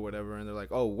home or whatever, and they're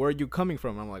like, "Oh, where are you coming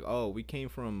from?" I'm like, "Oh, we came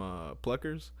from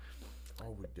Pluckers."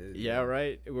 Oh, we did. Yeah,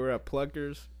 right. We're at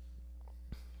Pluckers,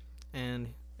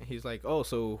 and he's like, "Oh,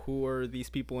 so who are these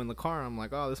people in the car?" I'm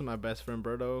like, "Oh, this is my best friend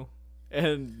Berto,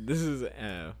 and this is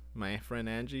my friend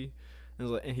Angie."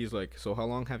 And he's like, "So how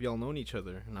long have y'all known each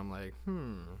other?" And I'm like,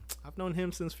 I've known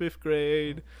him since 5th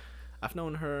grade. I've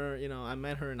known her, I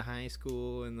met her in high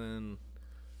school, and then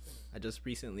I just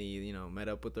recently, met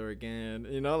up with her again.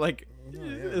 Like, No,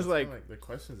 yeah, it's like the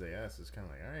questions they ask is kind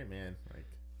of like, all right, man, like,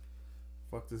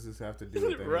 fuck does this have to do with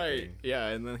anything? right, yeah.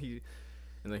 And then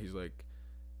he's like,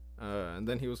 and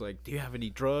then he was like, "Do you have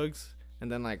any drugs?"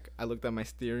 And then like I looked at my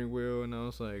steering wheel, and I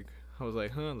was like,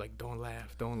 huh, like don't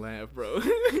laugh, bro.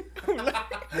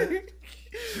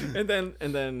 and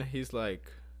then he's like,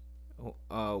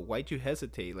 why'd you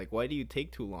hesitate? Like, why do you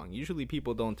take too long? Usually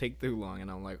people don't take too long. And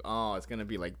I'm like, oh, it's gonna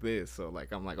be like this. So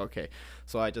like I'm like, okay.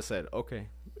 So I just said okay,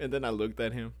 and then I looked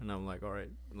at him and I'm like, all right,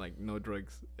 like no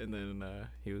drugs. And then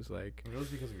he was like, it was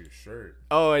because of your shirt.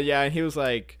 oh yeah. And he was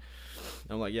like,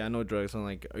 I'm like, yeah, no drugs. I'm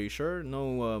like, are you sure?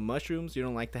 No mushrooms? You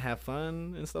don't like to have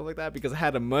fun and stuff like that? Because I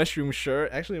had a mushroom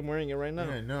shirt. Actually, I'm wearing it right now.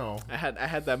 Yeah, no. I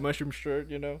had that mushroom shirt,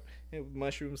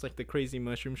 mushrooms, like the crazy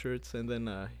mushroom shirts. And then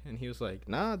and he was like,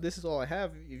 nah, this is all I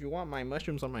have. If you want my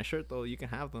mushrooms on my shirt though, you can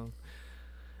have them.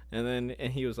 And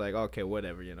he was like, okay,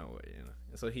 whatever,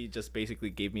 So he just basically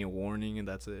gave me a warning, and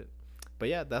that's it. But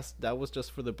yeah, that was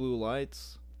just for the blue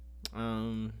lights.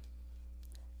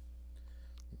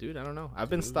 Dude, I don't know. I've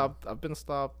been stopped.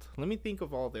 Let me think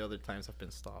of all the other times I've been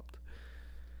stopped.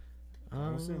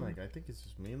 Honestly, like I think it's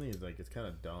just mainly like it's kind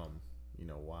of dumb.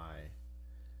 Why?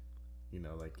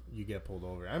 Like you get pulled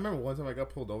over. I remember one time I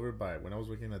got pulled over when I was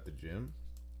working at the gym.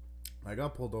 I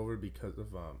got pulled over because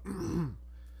of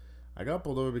I got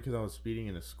pulled over because I was speeding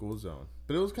in a school zone.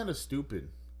 But it was kind of stupid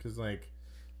because like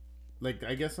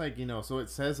I guess like so it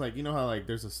says like how like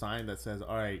there's a sign that says,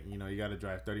 all right, you got to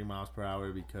drive 30 miles per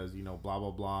hour because blah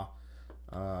blah blah.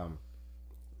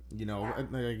 You got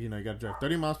to drive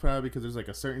 30 miles per hour because there's like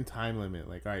a certain time limit.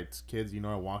 Like, all right, kids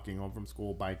are walking home from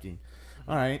school, biking.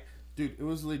 All right, dude, it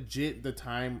was legit the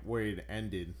time where it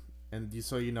ended. And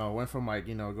so it went from like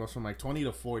it goes from like 20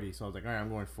 to 40. So I was like, all right, I'm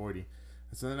going 40.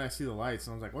 And so then I see the lights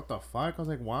and I was like, what the fuck? I was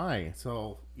like, why?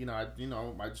 So I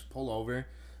just pull over.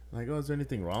 I'm like, oh, is there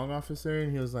anything wrong, officer?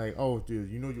 And he was like, oh, dude,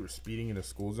 you were speeding in a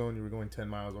school zone. You were going 10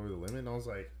 miles over the limit. And I was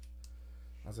like,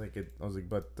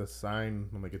 but the sign,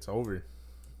 I'm like, it's over.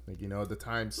 Like, the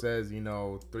time says,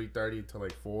 3:30 to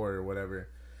like 4 or whatever.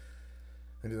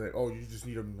 And he's like, oh, you just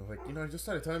need to, like, he just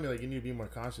started telling me, like, you need to be more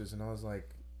cautious. And I was like,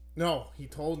 no, he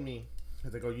told me.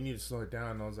 He's like, oh, you need to slow it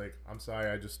down. And I was like, I'm sorry.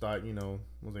 I just thought, I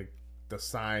was like, the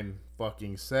sign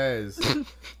fucking says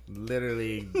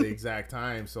literally the exact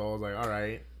time. So I was like, all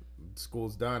right,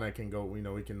 school's done. I can go, we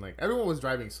can like, everyone was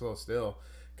driving slow still.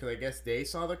 Cause I guess they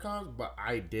saw the cops, but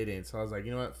I didn't. So I was like,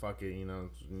 you know what, fuck it. It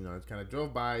kind of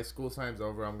drove by. School time's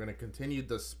over. I'm gonna continue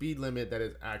the speed limit that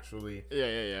is actually,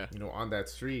 on that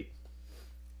street.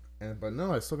 But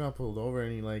no, I still got pulled over,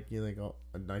 and oh,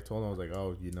 and I told him, I was like,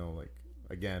 oh, like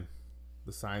again,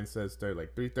 the sign says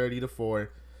 3:30 to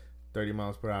 4, 30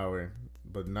 miles per hour,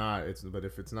 but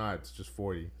if it's not, it's just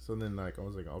 40. So then I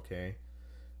was like, okay.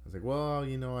 I was like, well,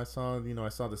 I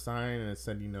saw the sign and it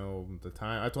said, the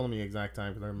time. I told him the exact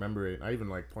time because I remember it. I even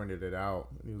pointed it out.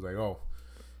 And he was like, oh,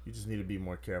 you just need to be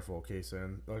more careful, okay,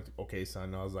 son. Okay, son.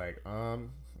 And I was like, I'm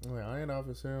like, all right,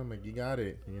 officer. I'm like, you got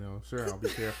it. Sure, I'll be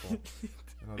careful.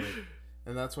 And I was like,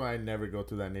 and that's why I never go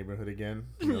through that neighborhood again.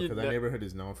 Because that neighborhood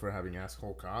is known for having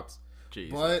asshole cops.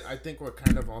 Jesus. But I think we're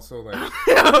kind of also like,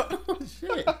 oh,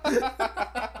 shit.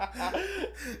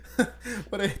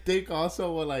 But I think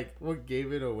also what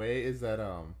gave it away is that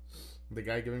the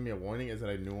guy giving me a warning is that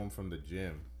I knew him from the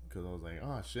gym, because I was like,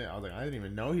 oh shit, I was like, I didn't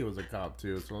even know he was a cop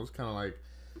too. So I was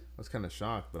kind of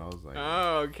shocked, but I was like,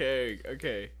 oh, okay. I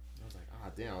was like, oh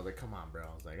damn, I was like, come on, bro.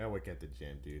 I was like, I work at the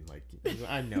gym, dude. Like,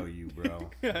 I know you, bro.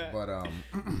 But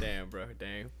damn, bro,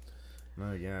 damn.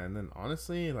 No, yeah, and then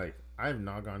honestly, I have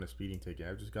not gotten a speeding ticket.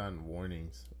 I've just gotten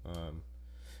warnings.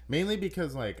 Mainly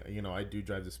because I do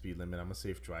drive the speed limit. I'm a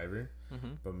safe driver.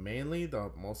 Mm-hmm. But mainly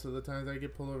most of the times I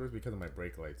get pulled over is because of my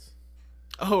brake lights.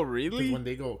 Oh, really? Because when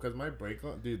they go, because my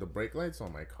the brake lights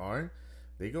on my car,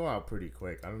 they go out pretty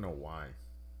quick. I don't know why.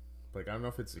 I don't know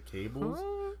if it's the cables.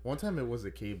 Huh? One time it was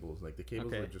the cables. The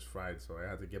cables were just fried, so I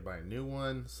had to buy a new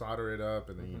one, solder it up,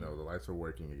 and then the lights were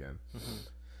working again. Mm-hmm.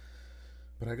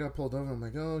 But I got pulled over. I'm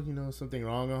like, oh, something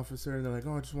wrong, officer? And they're like,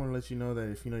 oh, I just want to let you know that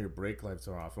if your brake lights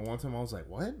are off. And one time I was like,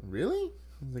 what? Really?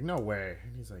 I was like, no way.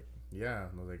 And he's like, yeah.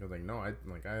 And I was like, no. I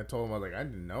told him, I was like, I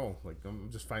didn't know.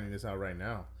 I'm just finding this out right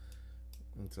now.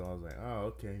 And so I was like,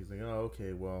 oh, okay. He's like, oh,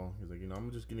 okay. Well, he's like,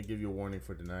 I'm just gonna give you a warning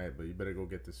for tonight, but you better go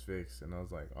get this fixed. And I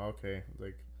was like, okay. I was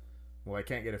like, well, I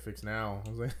can't get it fixed now. I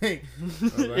was like, hey,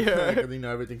 Yeah. because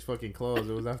everything's fucking closed.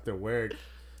 It was after work. I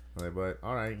was like, but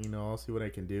all right, I'll see what I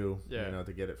can do,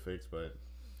 to get it fixed. But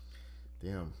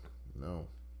damn, no,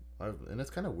 and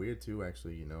it's kind of weird too,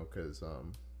 actually, because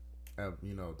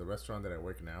the restaurant that I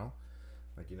work now,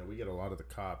 like, we get a lot of the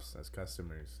cops as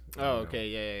customers. Oh, okay,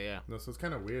 yeah. No, so it's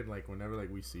kind of weird. Like whenever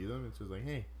we see them, it's just like,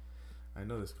 hey, I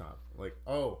know this cop. Like,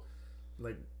 oh,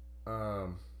 like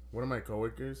one of my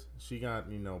coworkers, she got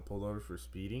pulled over for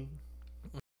speeding.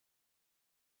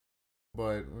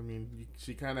 But I mean,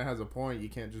 she kind of has a point. You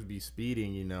can't just be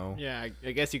speeding, Yeah,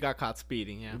 I guess you got caught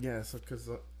speeding. Yeah. Yeah, so because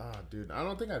dude, I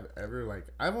don't think I've ever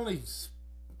I'm only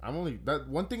that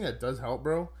one thing that does help,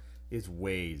 bro, is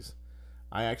Waze.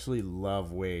 I actually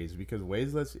love Waze because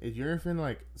Waze lets if you're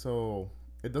in so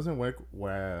it doesn't work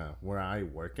where I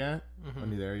work at, I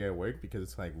mean the area I work, because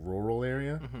it's like rural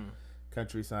area,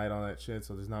 countryside, all that shit.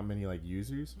 So there's not many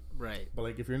users. Right. But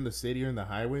if you're in the city or in the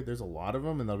highway, there's a lot of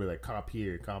them, and they'll be like cop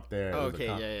here, cop there. Oh,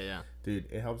 okay, yeah.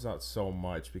 Dude, it helps out so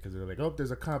much because they're like, oh,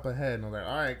 there's a cop ahead, and I'm like,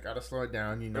 all right, gotta slow it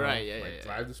down, Right, yeah,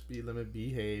 drive the speed limit,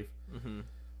 behave. Mm-hmm.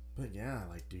 But yeah,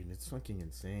 dude, it's fucking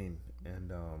insane.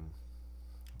 And I'm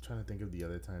trying to think of the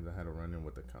other times I had a run in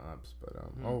with the cops, but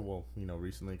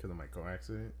recently because of my car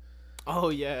accident. Oh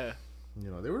yeah.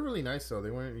 They were really nice though.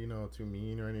 They weren't too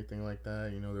mean or anything like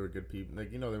that. They were good people. They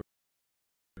were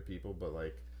good people, but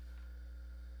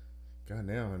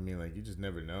goddamn, I mean, you just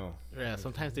never know. Yeah,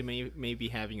 sometimes they may be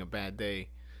having a bad day.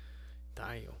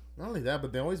 Damn. Not only that,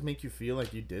 but they always make you feel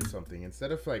like you did something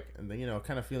instead of and then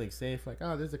kind of feeling safe.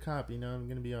 Oh, there's a cop. I'm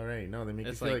gonna be all right. No, they make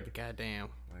you feel goddamn.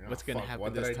 Oh, what's gonna happen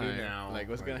what this did I time? do now?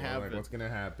 What's gonna happen? What's gonna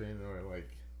happen? Or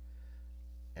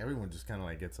everyone just kind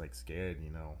of gets scared.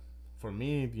 For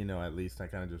me, at least I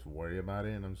kind of just worry about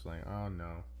it, and I'm just like, oh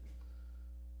no.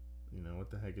 What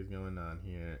the heck is going on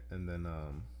here? And then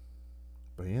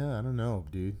but yeah, I don't know,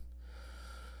 dude.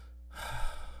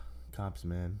 Cops,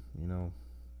 man.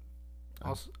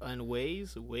 Also, and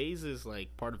Waze is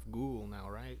part of Google now,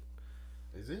 right?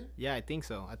 Is it? Yeah, I think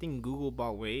so. I think Google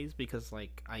bought Waze because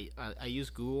I use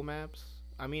Google Maps.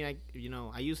 I mean, I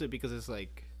use it because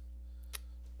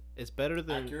it's better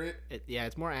than accurate.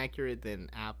 It's more accurate than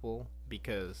Apple,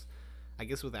 because I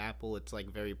guess with Apple it's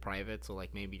very private, so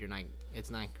maybe it's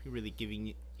not really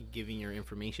giving your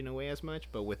information away as much.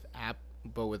 But with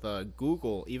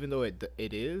Google, even though it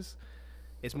is,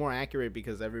 it's more accurate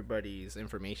because everybody's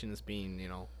information is being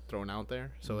thrown out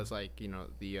there. So it's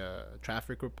the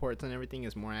traffic reports and everything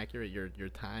is more accurate. Your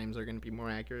times are going to be more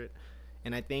accurate.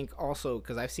 And I think also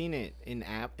because I've seen it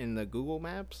in the Google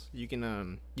Maps, you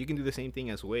can do the same thing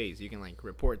as Waze. You can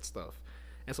report stuff.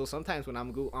 And so sometimes when I'm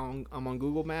on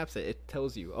Google Maps, it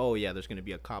tells you, oh yeah, there's going to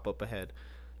be a cop up ahead.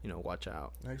 Watch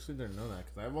out. I actually didn't know that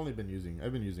because I've been using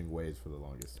Waze for the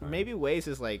longest time. Maybe Waze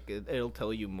is it'll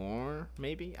tell you more.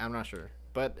 Maybe, I'm not sure.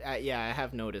 But yeah, I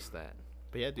have noticed that.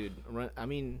 But yeah, dude. I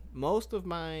mean, most of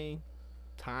my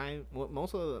times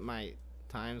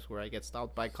where I get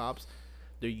stopped by cops,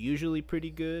 they're usually pretty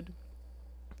good.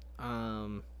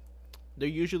 They're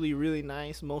usually really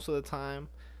nice most of the time.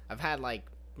 I've had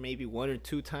maybe one or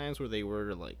two times where they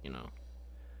were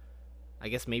I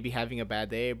guess maybe having a bad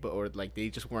day, or they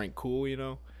just weren't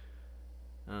cool.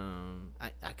 I'm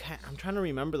trying to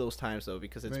remember those times though,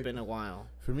 because it's been a while.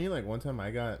 For me, one time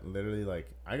I got literally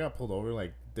I got pulled over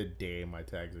the day my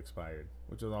tags expired,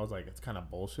 which was, I was it's kind of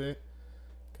bullshit.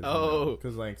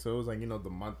 Because so it was the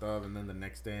month of, and then the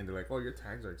next day, and they're oh, your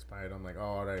tags are expired. I'm oh,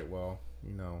 all right, well,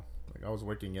 I was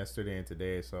working yesterday and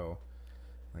today, so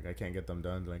I can't get them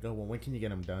done. They're oh, well, when can you get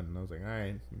them done? And I was all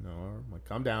right, I'm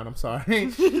calm down, I'm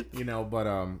sorry. But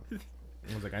I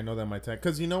was I know that my tag,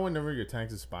 because whenever your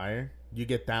tags expire, you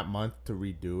get that month to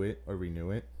redo it or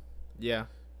renew it. Yeah.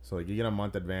 So you get a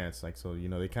month advance, so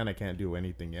they kind of can't do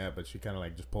anything yet. But she kind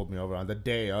of just pulled me over on the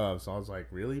day of. So I was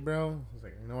really, bro? I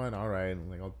was you know what? All right.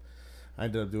 I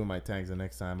ended up doing my tags the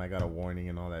next time. I got a warning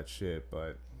and all that shit,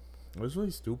 but it was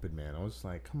really stupid, man. I was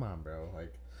come on, bro.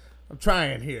 I'm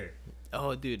trying here.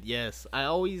 Oh, dude, yes. I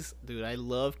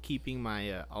love keeping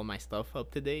my all my stuff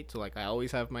up to date. So I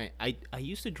always have my. I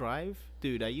used to drive,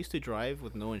 dude. I used to drive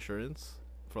with no insurance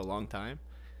for a long time,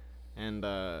 and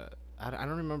I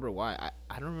don't remember why.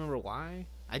 I don't remember why.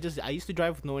 I used to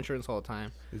drive with no insurance all the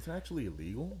time. Is it actually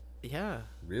illegal? Yeah.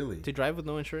 Really? To drive with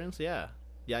no insurance? Yeah.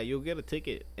 Yeah, you'll get a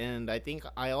ticket. And I think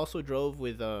I also drove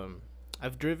with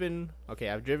I've driven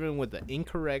with the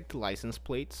incorrect license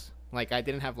plates. I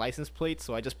didn't have license plates,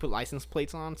 so I just put license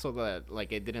plates on so that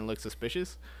it didn't look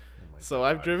suspicious. Oh my So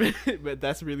I've driven, but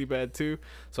that's really bad too.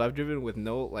 So I've driven with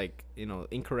no like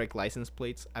incorrect license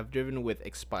plates. I've driven with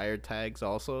expired tags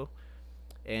also,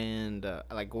 and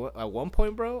at one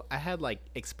point, bro, I had like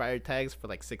expired tags for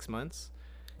like 6 months,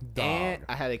 and Dog.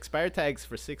 I had expired tags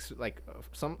for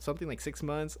something like 6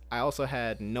 months. I also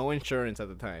had no insurance at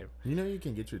the time. You know you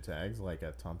can get your tags like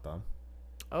at TomTom.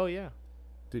 Oh yeah.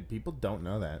 Dude, people don't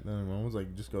know that. And one was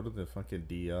like, just go to the fucking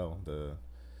DL, the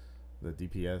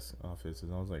DPS office,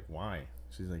 and I was like, why?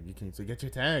 She's like, you can get your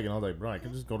tag, and I was like, bro, I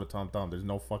can just go to TomTom. There's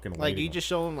no fucking like you just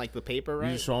show them like the paper, right?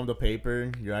 You just show them the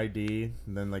paper, your ID,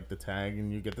 and then like the tag,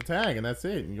 and you get the tag, and that's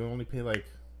it. And you only pay like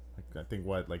I think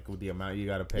what like with the amount you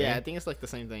gotta pay. Yeah, I think it's like the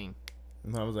same thing.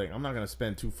 And I was like, I'm not gonna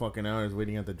spend 2 fucking hours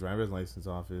waiting at the driver's license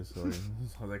office. So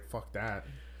I was like, fuck that.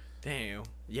 Damn.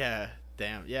 Yeah.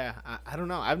 Damn. Yeah. I don't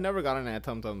know. I've never gotten at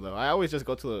TomTom though. I always just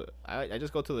go to I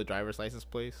just go to the driver's license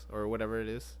place or whatever it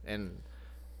is, and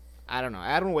I don't know.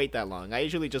 I don't wait that long. I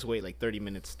usually just wait like 30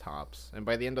 minutes tops, and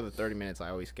by the end of the 30 minutes, I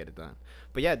always get it done.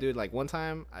 But yeah, dude, like one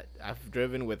time I've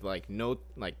driven with like no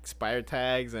like expired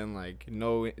tags and like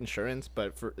no insurance,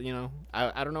 but for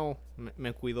I don't know.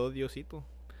 Me cuidó Diosito.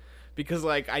 Because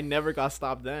like I never got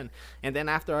stopped then, and then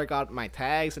after I got my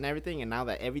tags and everything, and now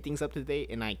that everything's up to date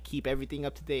and I keep everything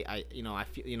up to date, I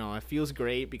feel it feels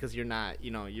great because you're not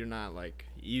like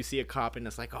you see a cop and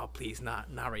it's like, oh please not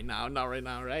right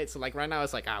now, right? So like right now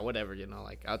it's like whatever,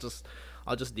 like I'll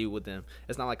just deal with them.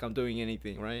 It's not like I'm doing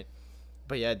anything, right?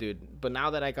 But yeah, dude. But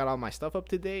now that I got all my stuff up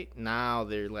to date, now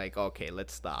they're like, okay,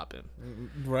 let's stop him.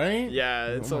 Right? Yeah.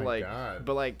 Oh And so my like, God.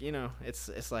 but like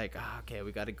it's like okay,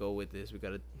 we got to go with this. We got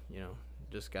to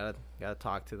just gotta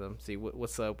talk to them, see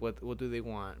what's up, what do they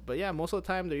want. But yeah, most of the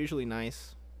time they're usually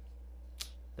nice.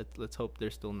 Let's hope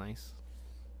they're still nice.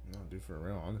 No, dude, for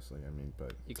real, honestly. I mean,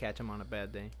 but you catch them on a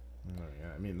bad day. Oh, yeah.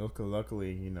 I mean,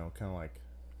 luckily, kind of like,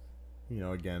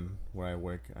 again, where I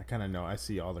work, I kind of know, I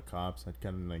see all the cops. I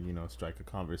kind of like, strike a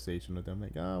conversation with them.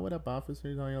 Like, oh, what up,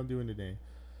 officers? How y'all doing today?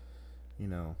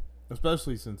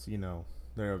 Especially since,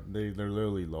 they're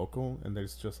literally local, and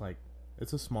there's just like,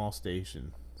 it's a small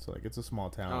station. So like, it's a small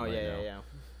town. Oh, right yeah, now. yeah.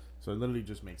 So it literally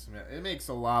just makes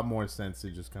a lot more sense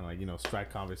to just kind of like,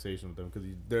 strike conversation with them because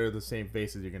they're the same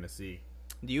faces you're going to see.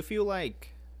 Do you feel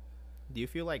like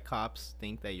cops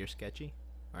think that you're sketchy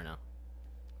or no?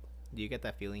 Do you get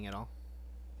that feeling at all?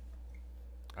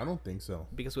 I don't think so.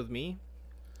 Because with me,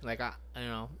 like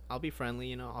I'll be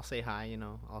friendly, I'll say hi,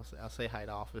 I'll say hi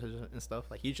to officers and stuff.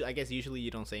 Like I guess usually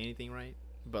you don't say anything, right?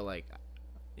 But like,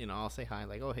 I'll say hi,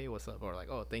 like, oh hey, what's up, or like,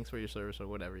 oh thanks for your service or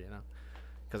whatever,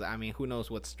 Because I mean, who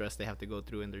knows what stress they have to go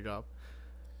through in their job.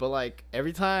 But like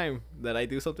every time that I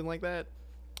do something like that,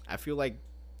 I feel like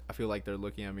they're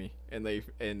looking at me, and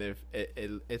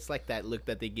it's like that look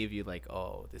that they give you, like,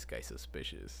 oh, this guy's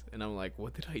suspicious, and I'm like,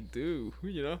 what did I do?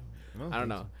 I don't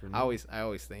know. I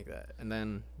always think that, and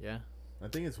then yeah. I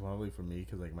think it's probably for me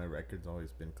because like my record's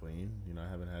always been clean. I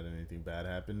haven't had anything bad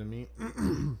happen to me.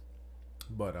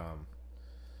 But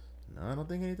no, I don't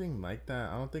think anything like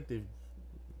that. I don't think they've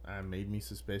made me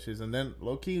suspicious. And then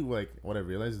low key, like what I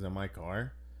realized is in my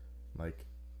car, like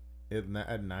at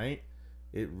night.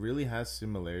 It really has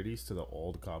similarities to the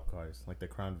old cop cars, like the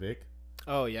Crown Vic.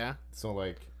 Oh yeah. So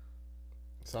like,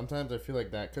 sometimes I feel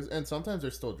like that, and sometimes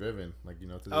they're still driven, like to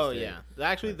this day. Yeah.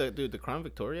 Actually, the Crown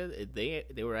Victoria, they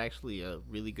were actually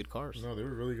really good cars. No, they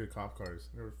were really good cop cars.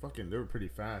 They were pretty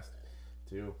fast,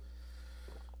 too.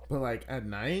 But like at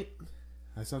night,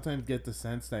 I sometimes get the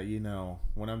sense that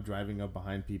when I'm driving up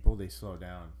behind people, they slow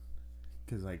down.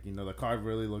 Because, like, the car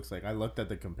really looks like... I looked at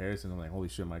the comparison. I'm like, holy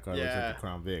shit, my car looks like the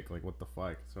Crown Vic. Like, what the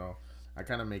fuck? So, that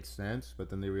kind of makes sense. But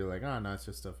then they were like, oh, no, it's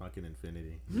just a fucking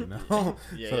Infiniti.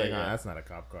 That's not a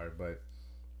cop car. But...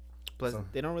 Plus,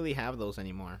 they don't really have those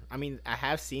anymore. I mean, I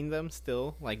have seen them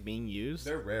still, like, being used.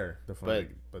 They're rare.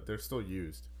 But they're still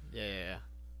used. Yeah.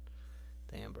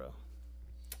 Damn, bro.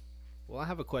 Well, I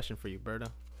have a question for you, Berto.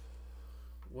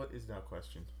 What is that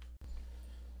question?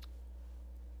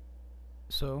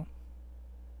 So...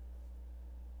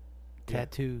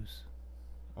 tattoos.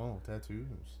 Oh, tattoos.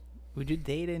 Would you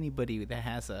date anybody that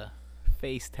has a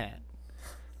face tat?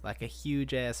 Like a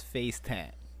huge ass face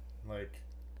tat. Like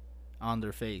on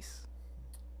their face.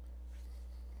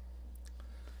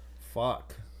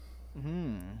 Fuck. I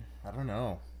don't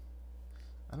know,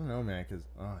 man, cuz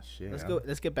shit.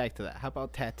 Let's get back to that. How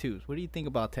about tattoos? What do you think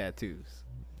about tattoos?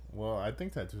 Well, I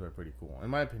think tattoos are pretty cool. In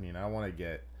my opinion, I want to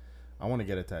get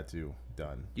a tattoo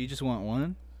done. You just want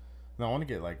one? No, I want to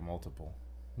get like multiple,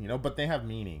 but they have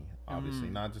meaning, obviously,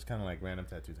 not just kind of like random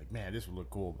tattoos. Like, man, this would look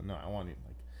cool, but no, I want it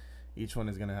like each one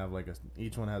is gonna have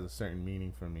each one has a certain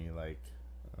meaning for me. Like,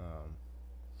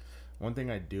 one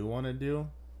thing I do want to do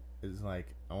is like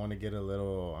I want to get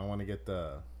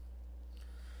the.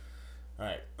 All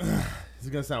right, this is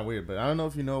gonna sound weird, but I don't know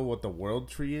if you know what the world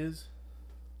tree is.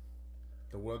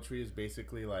 The world tree is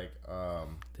basically like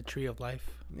The tree of life.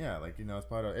 yeah, like it's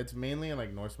part of it's mainly in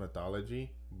like Norse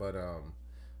mythology, but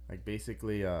like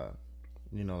basically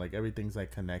like everything's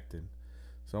like connected.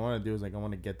 So what I want to do is like I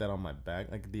want to get that on my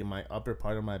back, like my upper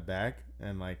part of my back,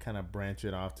 and like kind of branch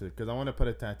it off to because I want to put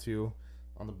a tattoo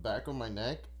on the back of my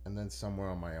neck and then somewhere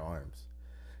on my arms,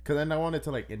 because then I want it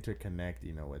to like interconnect,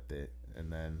 with it,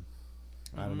 and then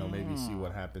I don't know, maybe see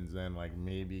what happens then, like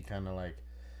maybe kind of like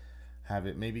have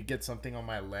it maybe get something on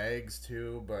my legs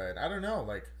too, but I don't know,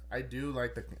 like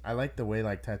I like the way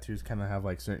like tattoos kind of have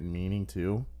like certain meaning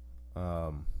too,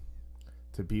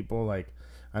 to people. Like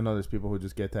I know there's people who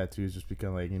just get tattoos just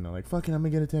because like like fucking I'm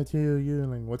gonna get a tattoo,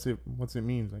 like what's it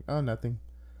mean? It's like, oh, nothing.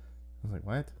 I was like,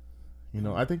 what?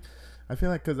 I feel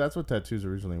like because that's what tattoos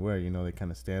originally were, they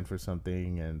kind of stand for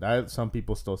something, and some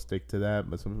people still stick to that,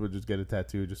 but some people just get a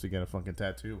tattoo just to get a fucking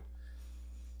tattoo.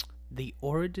 The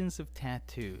origins of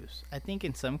tattoos. I think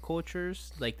in some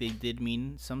cultures, like they did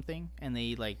mean something, and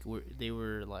they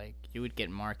were like you would get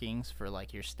markings for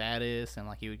like your status, and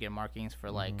like you would get markings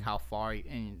for like how far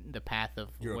in the path of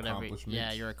Your whatever.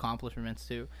 Yeah, your accomplishments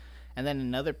too. And then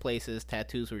in other places,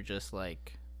 tattoos were just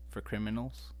like for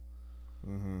criminals.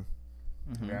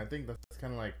 Yeah, I think that's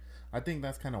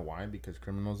kind of why, because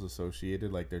criminals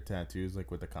associated like their tattoos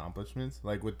like with accomplishments,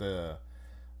 like with the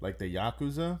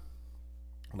Yakuza.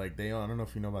 Like I don't know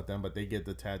if you know about them, but they get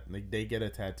they get a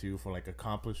tattoo for like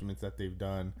accomplishments that they've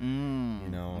done.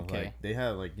 Okay. Like they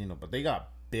have like but they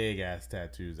got big ass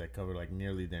tattoos that cover like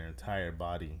nearly their entire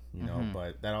body.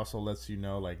 But that also lets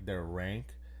like their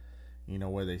rank,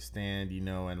 where they stand,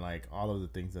 and like all of the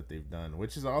things that they've done,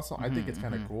 which is also I think it's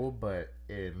kind of cool. But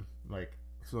in like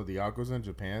the Yakuza in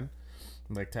Japan,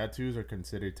 like tattoos are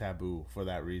considered taboo for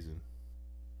that reason.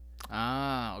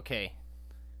 Ah, okay.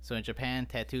 So in Japan,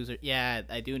 tattoos are... Yeah,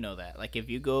 I do know that. Like,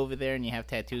 if you go over there and you have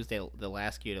tattoos, they'll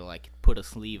ask you to, like, put a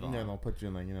sleeve on. Yeah, they'll put you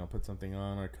in, like, put something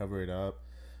on or cover it up.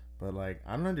 But, like,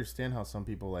 I don't understand how some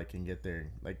people, like, can get their...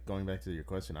 Like, going back to your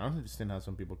question, I don't understand how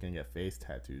some people can get face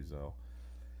tattoos, though.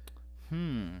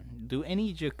 Do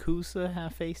any Yakuza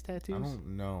have face tattoos? I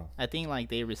don't know. I think, like,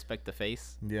 they respect the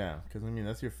face. Yeah, because, I mean,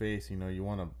 that's your face. You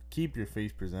want to keep your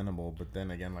face presentable, but then,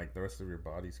 again, like, the rest of your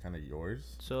body's kind of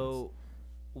yours. So...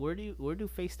 Where do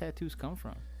face tattoos come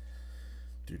from?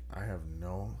 Dude, I have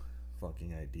no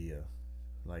fucking idea.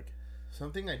 Like,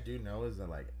 something I do know is that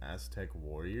like Aztec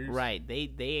warriors, right?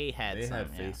 They had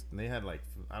face. They had like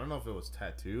I don't know if it was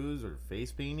tattoos or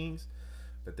face paintings,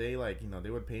 but they like they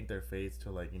would paint their face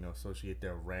to like associate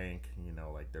their rank,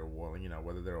 like their war,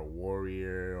 whether they're a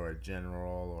warrior or a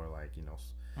general or like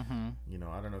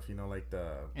I don't know if like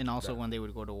the and also when they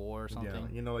would go to war or something.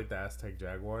 Yeah, like the Aztec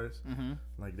jaguars.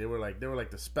 Like they were like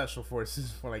the special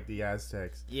forces for like the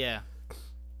Aztecs. Yeah.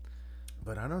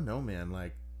 But I don't know, man.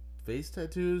 Like face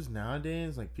tattoos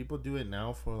nowadays, like people do it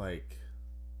now for like.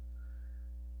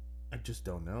 I just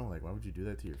don't know. Like, why would you do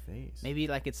that to your face? Maybe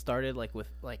like it started like with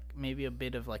like maybe a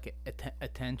bit of like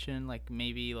attention. Like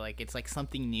maybe like it's like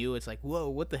something new. It's like, whoa,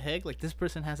 what the heck? Like this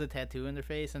person has a tattoo in their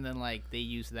face, and then like they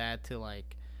use that to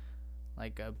like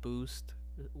boost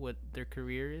what their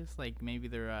career is. Like maybe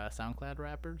they're SoundCloud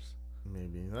rappers.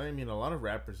 Maybe. I mean, a lot of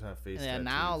rappers have face tattoos. Yeah,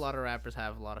 now a lot of rappers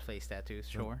have a lot of face tattoos,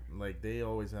 sure. Like, they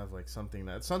always have, like, something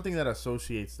that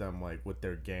associates them, like, with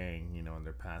their gang, in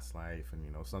their past life and,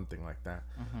 something like that.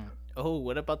 Oh,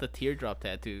 what about the teardrop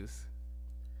tattoos?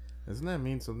 Doesn't that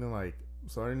mean something like...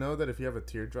 So I know that if you have a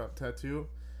teardrop tattoo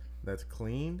that's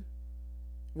cleaned...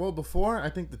 Well, before, I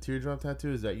think the teardrop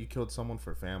tattoo is that you killed someone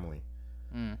for family.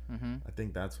 I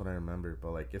think that's what I remember.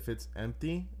 But, like, if it's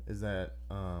empty, is that...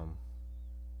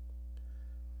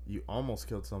 you almost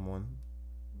killed someone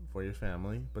for your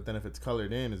family, but then if it's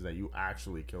colored in, is that you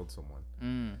actually killed someone.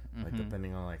 Like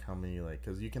depending on like how many, like,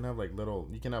 because you can have like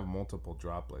multiple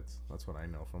droplets. That's what I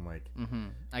know from like.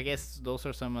 I guess those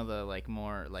are some of the like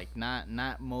more like not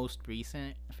most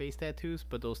recent face tattoos,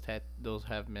 but those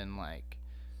have been like.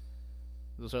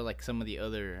 Those are like some of the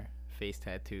other face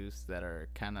tattoos that are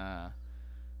kind of,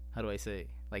 how do I say?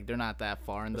 Like they're not that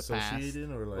far in the past.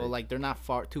 Or like... Well, like they're not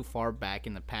too far back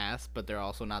in the past, but they're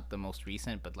also not the most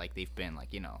recent. But like they've been like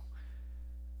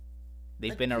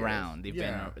they've been around. They've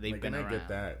been around. I get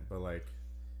that, but like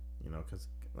because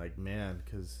like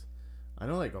because I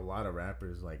know like a lot of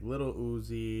rappers like Lil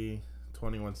Uzi,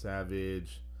 21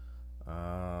 Savage,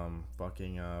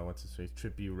 fucking what's his face,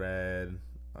 Trippie Redd,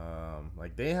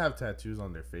 like they have tattoos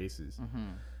on their faces,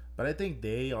 but I think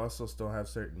they also still have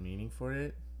certain meaning for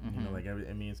it. You know, like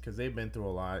I mean, it's because they've been through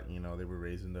a lot. You know, they were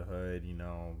raised in the hood. You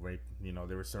know, right? You know,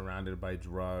 they were surrounded by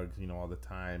drugs. You know, all the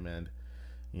time, and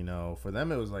you know, for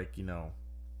them it was like, you know,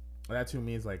 that to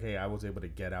me is like, hey, I was able to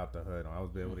get out the hood. I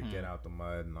was able to get out the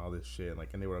mud and all this shit. Like,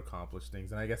 and they would accomplish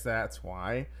things. And I guess that's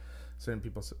why certain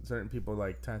people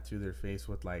like tattoo their face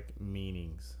with like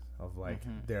meanings of like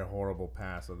their horrible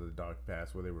past or the dark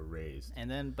past where they were raised.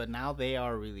 And then, but now they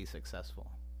are really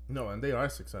successful. No, and they are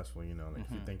successful. You know, like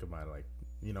if you think about it, like,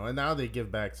 you know, and now they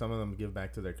give back. Some of them give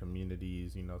back to their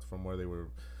communities. You know, from where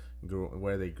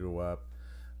they grew up.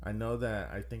 I know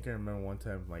that. I think I remember one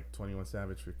time, like 21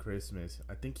 Savage for Christmas.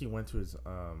 I think he went to his.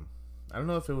 I don't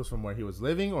know if it was from where he was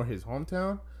living or his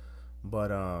hometown, but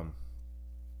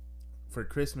for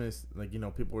Christmas, like, you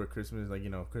know, people were Christmas, like, you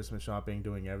know, Christmas shopping,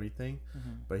 doing everything.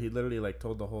 But he literally like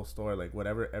told the whole store, like,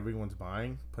 whatever everyone's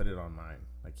buying, put it on mine.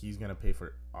 Like, he's gonna pay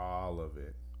for all of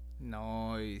it.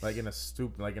 Nice. Like in a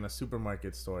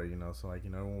supermarket store, you know. So like,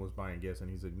 you know, everyone was buying gifts, and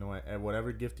he's like, you know what,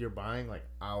 whatever gift you're buying, like,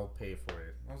 I'll pay for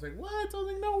it. I was like, what? I was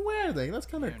like, no way. Like, that's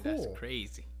kind of cool. That's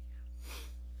crazy.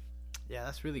 Yeah,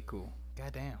 that's really cool.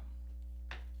 Goddamn.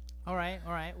 All right.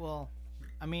 Well,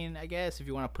 I mean, I guess if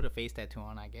you want to put a face tattoo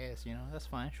on, I guess, you know, that's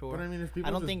fine. Sure. But I mean, if people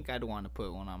I don't think I'd want to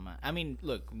put one on my. I mean,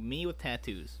 look, me with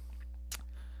tattoos.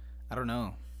 I don't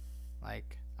know.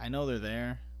 Like, I know they're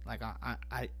there. Like,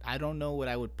 I don't know what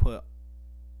I would put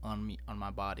on me, on my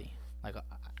body. Like,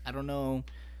 I don't know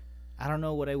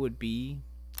what I would be.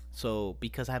 So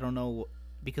because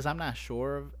I'm not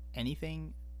sure of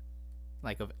anything.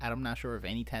 Like, I'm not sure of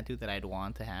any tattoo that I'd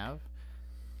want to have.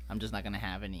 I'm just not gonna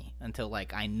have any until,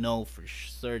 like, I know for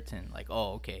certain. Like,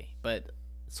 oh, okay. But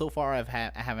so far, I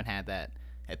haven't had that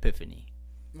epiphany.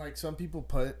 Like, some people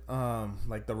put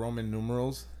like the Roman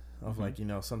numerals of like, you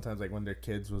know, sometimes like when their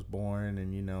kids was born,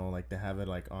 and, you know, like they have it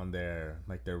like on their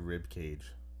rib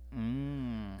cage.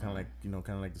 Kind of like, you know,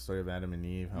 kind of like the story of Adam and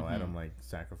Eve, how Adam like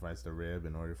sacrificed the rib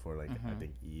in order for, like, I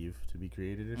think Eve to be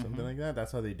created or something like that.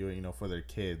 That's how they do it, you know, for their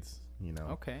kids, you know.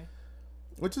 Okay.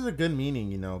 Which is a good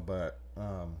meaning, you know, but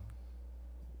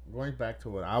going back to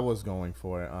what I was going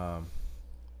for, a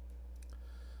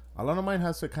lot of mine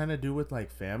has to kind of do with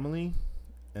like family,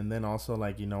 and then also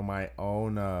like, you know, my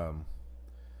own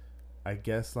I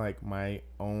guess like my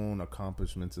own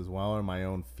accomplishments as well, or my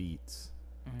own feats.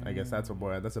 I guess that's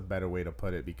a better way to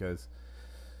put it, because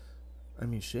I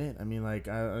mean, shit. I mean, like,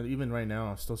 even right now,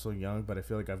 I'm still so young, but I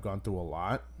feel like I've gone through a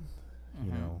lot.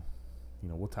 You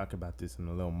know, we'll talk about this in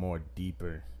a little more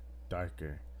deeper,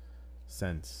 darker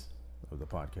sense of the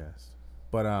podcast.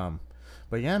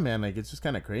 But yeah, man, like, it's just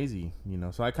kind of crazy, you know.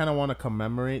 So I kind of want to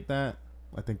commemorate that.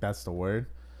 I think that's the word.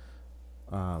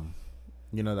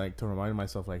 You know, like, to remind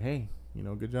myself, like, hey, you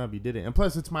know, good job, you did it. And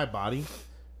plus, it's my body.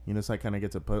 You know, so I kind of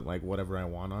get to put, like, whatever I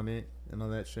want on it and all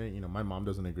that shit. You know, my mom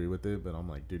doesn't agree with it, but I'm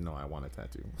like, dude, no, I want a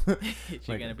tattoo. She's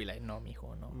like, gonna be like, no,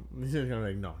 mijo, no. She's gonna be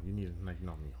like, no, you need it. Like,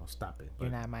 no, mijo, stop it. But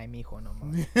you're not my mijo no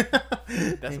more.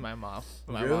 That's my mom.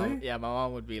 My really? mom, yeah, my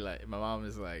mom would be like, my mom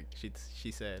is like,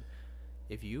 she said,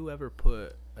 if you ever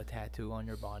put a tattoo on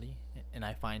your body and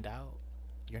I find out,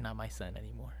 you're not my son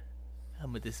anymore. I'm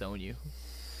gonna disown you.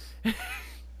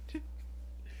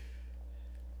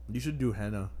 You should do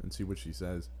henna and see what she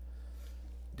says.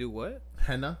 Do what?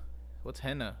 Henna. What's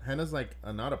henna? Henna's like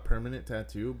not a permanent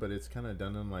tattoo, but it's kind of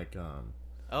done in like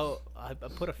Oh, I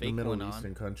put a fake the Middle one on.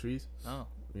 Eastern countries. Oh.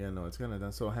 Yeah, no, it's kind of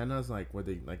done. So henna's like where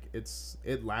they like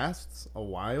it lasts a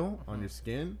while on your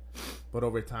skin, but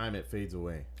over time it fades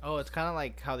away. Oh, it's kind of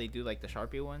like how they do like the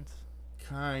Sharpie ones.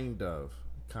 Kind of.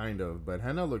 But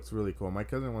henna looks really cool. My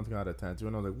cousin once got a tattoo,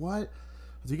 and I was like, "What?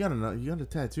 You got a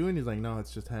tattoo?" And he's like, "No,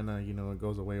 it's just henna. You know, it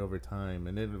goes away over time."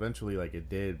 And then eventually, like, it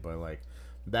did, but like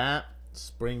that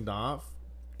springed off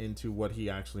into what he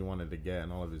actually wanted to get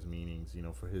and all of his meanings, you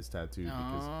know, for his tattoos,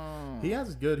 because he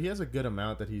has a good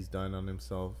amount that he's done on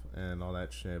himself and all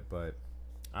that shit. But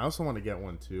I also want to get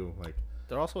one too. Like,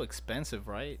 they're also expensive,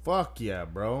 right? Fuck yeah,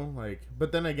 bro. Like,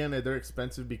 but then again, they're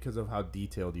expensive because of how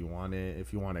detailed you want it.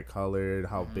 If you want it colored,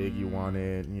 how big you want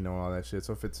it, you know, all that shit.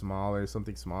 So if it's smaller,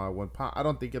 something smaller, I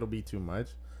don't think it'll be too much.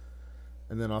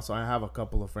 And then also, I have a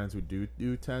couple of friends who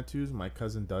do tattoos. My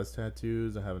cousin does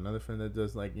tattoos. I have another friend that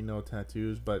does, like, you know,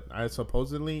 tattoos. But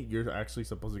you're actually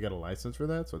supposed to get a license for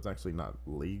that, so it's actually not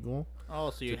legal. Oh,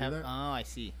 so you have that? Oh, I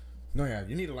see. No, yeah,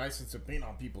 you need a license to paint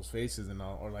on people's faces and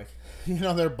all, or like, you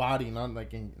know, their body, not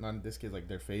in this case, like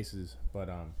their faces. But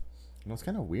you know, it's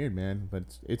kind of weird, man. But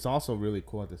it's also really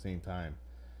cool at the same time.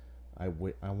 I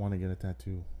want to get a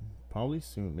tattoo, probably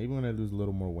soon. Maybe when I lose a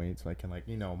little more weight, so I can, like,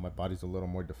 you know, my body's a little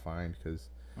more defined. Because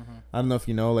I don't know if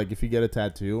you know, like, if you get a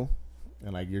tattoo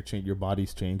and like your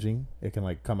body's changing, it can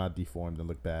like come out deformed and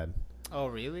look bad. Oh,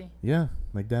 really? Yeah,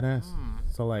 like that ass.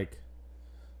 So like,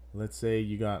 let's say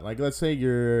you got let's say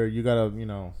you got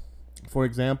a for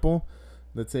example,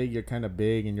 let's say you're kind of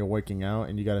big and you're working out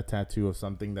and you got a tattoo of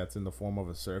something that's in the form of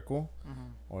a circle,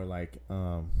 or like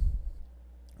and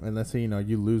let's say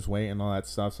you lose weight and all that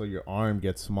stuff, so your arm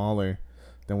gets smaller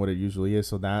than what it usually is,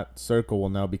 so that circle will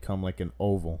now become like an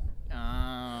oval.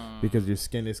 Because your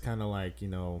skin is kind of like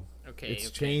it's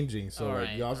changing, so all like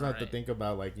right, you also have to right. think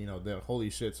about like the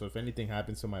holy shit, so if anything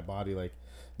happens to my body, like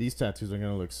these tattoos are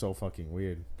gonna look so fucking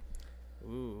weird.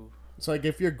 Ooh. So like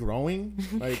if you're growing,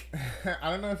 like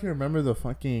I don't know if you remember the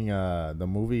fucking the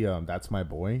movie That's My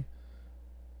Boy,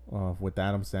 with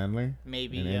Adam Sandler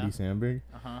Maybe, and yeah. Andy Samberg,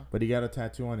 but he got a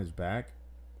tattoo on his back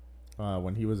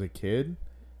when he was a kid,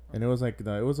 and it was like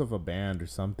it was of a band or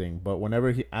something, but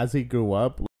whenever as he grew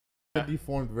up, a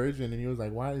deformed version, and he was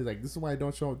like, why? He's like, this is why I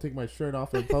don't take my shirt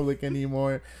off in public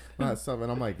anymore, all that stuff. And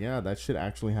I'm like, yeah, that shit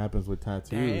actually happens with tattoos.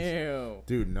 Damn.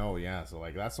 Dude, no, yeah. So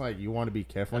like that's why you want to be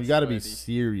careful. That's You got to funny. be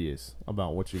serious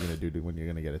about what you're gonna do when you're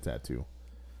gonna get a tattoo.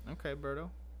 Okay, Berto.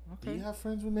 Okay. Do you have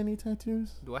friends with many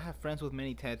tattoos? Do I have friends with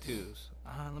many tattoos?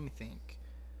 Let me think.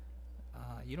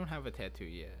 You don't have a tattoo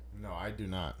yet. No, I do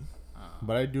not.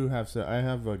 But I do have. I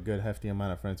have a good hefty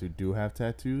amount of friends who do have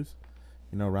tattoos,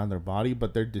 around their body,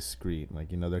 but they're discreet. Like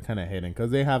they're kind of hidden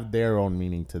because they have their own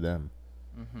meaning to them.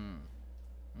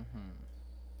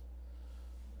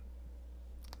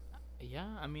 Yeah,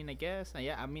 I mean, I guess.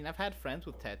 Yeah, I mean, I've had friends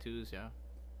with tattoos. Yeah.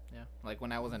 Like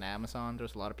when I was in Amazon,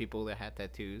 there's a lot of people that had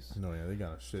tattoos. No, yeah, they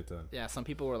got a shit ton. Yeah, some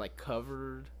people were like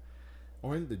covered.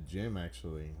 Or in the gym,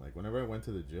 actually. Like whenever I went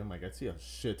to the gym, like I'd see a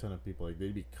shit ton of people. Like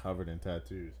they'd be covered in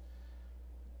tattoos.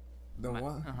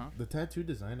 The tattoo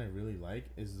design I really like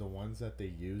is the ones that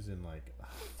they use in like,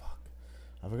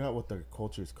 I forgot what their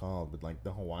culture's called, but like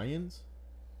the Hawaiians.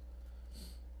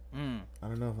 I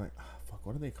don't know if like,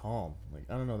 what are they called? Like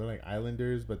I don't know. They're like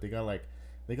islanders, but they got like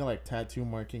tattoo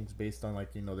markings based on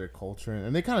like their culture,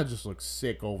 and they kind of just look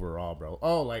sick overall, bro.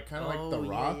 Oh, like kind of like The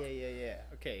Rock. Yeah.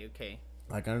 Okay.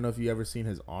 Like I don't know if you ever seen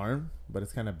his arm, but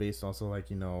it's kind of based also like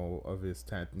of his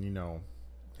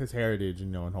his heritage,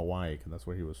 in Hawaii, because that's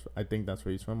where he was. I think that's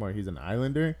where he's from, or he's an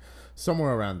islander,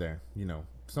 somewhere around there,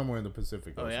 somewhere in the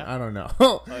Pacific Ocean. Yeah? I don't know.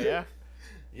 Oh yeah.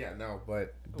 Yeah, no,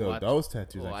 but those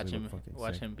tattoos Watch actually him. look fucking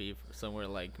Watch sick. him be somewhere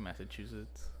like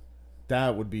Massachusetts.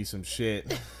 That would be some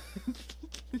shit.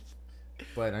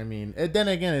 But I mean, then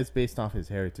again, it's based off his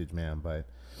heritage, man. But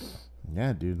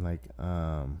yeah, dude, like,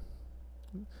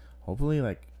 hopefully,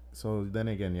 like, so then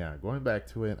again, yeah, going back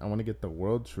to it, I want to get the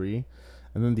world tree,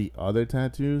 and then the other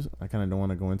tattoos, I kind of don't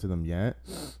want to go into them yet,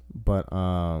 but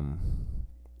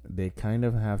they kind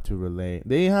of have to relate.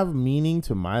 They have meaning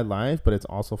to my life, but it's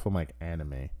also from like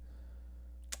anime.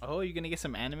 Oh, you're gonna get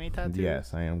some anime tattoos?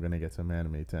 Yes, I am gonna get some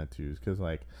anime tattoos because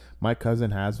like my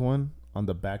cousin has one on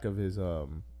the back of his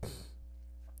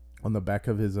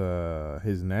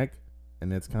his neck,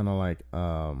 and it's kind of like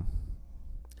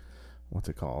what's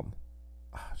it called?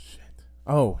 Ah, shit.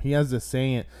 Oh, he has the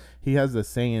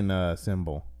Saiyan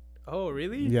symbol. Oh,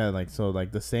 really? Yeah, like so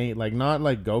like the Saiyan, like not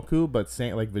like Goku, but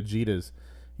Saiyan, like Vegeta's,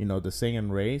 the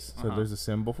Saiyan race. So there's a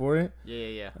symbol for it.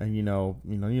 Yeah. And you know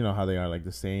how they are, like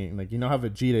the Saiyan, like how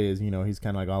Vegeta is, he's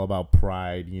kind of like all about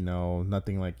pride,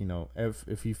 nothing like,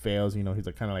 if he fails, he's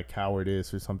like kind of like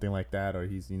cowardice or something like that, or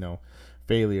he's,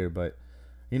 failure. But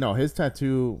his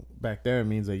tattoo back there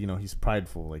means that, he's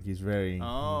prideful, like he's very.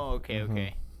 Oh, okay,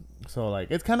 okay. So like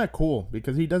it's kind of cool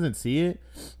because he doesn't see it,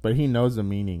 but he knows the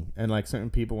meaning. And like certain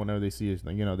people, whenever they see his,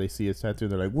 they see his tattoo,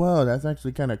 they're like, "Whoa, that's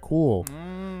actually kind of cool."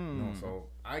 So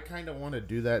I kind of want to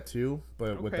do that too,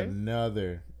 but with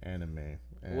another anime.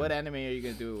 And what anime are you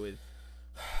gonna do it with?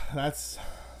 That's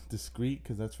discreet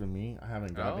because that's for me. I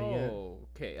haven't gotten it yet. Oh,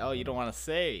 okay. Oh, you don't want to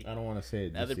say. I don't want to say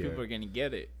it. Other people are gonna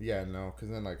get it. Yeah, no, because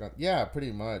then like yeah,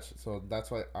 pretty much. So that's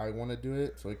why I want to do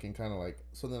it, so it can kind of like,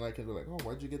 so then I can be like, oh,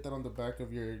 why'd you get that on the back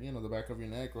of your, the back of your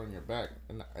neck or on your back,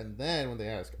 and then when they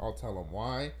ask, I'll tell them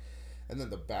why, and then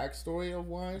the backstory of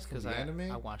why is because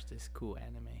anime. I watched this cool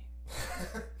anime.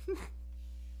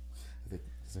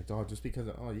 It's like, oh, just because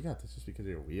you got this just because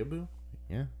you're a weeaboo?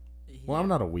 Yeah. Well, I'm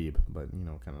not a weeb, but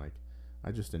kind of like,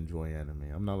 I just enjoy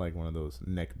anime. I'm not like one of those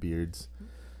neck beards,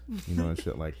 and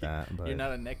shit like that. But you're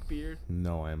not a neck beard?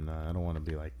 No, I'm not. I don't want to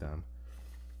be like them.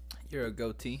 You're a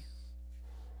goatee?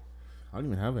 I don't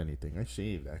even have anything. I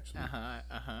shaved, actually. Yeah,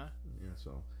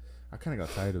 so I kind of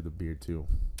got tired of the beard, too.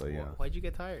 But yeah. Why'd you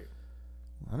get tired?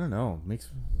 I don't know.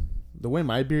 The way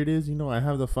my beard is, I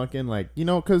have the fucking, like,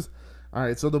 because, all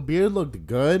right, so the beard looked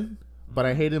good, but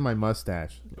I hated my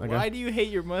mustache. Like, why do you hate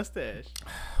your mustache?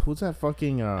 Who's that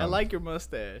fucking... I like your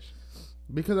mustache.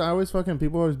 Because I always fucking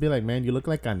people always be like, man, you look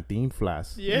like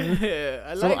Cantinflas. Yeah,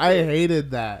 I So like I it.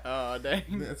 hated that. Oh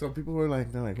dang. So people were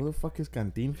like, they're like, who the fuck is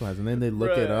Cantinflas? And then they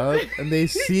look it Bruh. up and they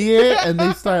see it and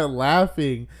they start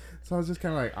laughing. So I was just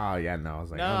kind of like, oh yeah, no. I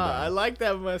was like, No, I'm done. I like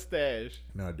that mustache.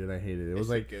 No, dude, I hated it. It was It's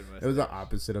a like good it was the mustache.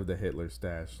 opposite of the Hitler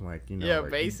stash. Like, you know, Yeah,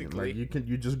 like, basically.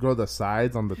 you just grow the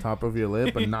sides on the top of your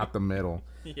lip, but not the middle.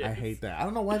 I Yes. hate that. I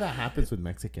don't know why that happens with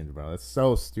Mexicans, bro. It's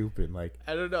so stupid. Like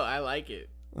I don't know. I like it.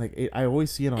 I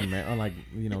always see it on like,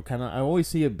 you know, kind of. I always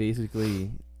see it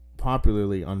basically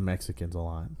popularly on Mexicans a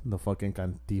lot. The fucking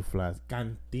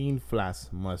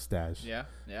Cantinflas mustache. Yeah,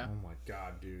 yeah. Oh my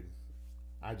god, dude.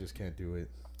 I just can't do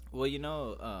it. Well,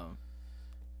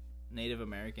 Native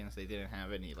Americans, they didn't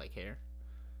have any like hair.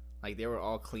 Like they were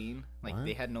all clean. Like What?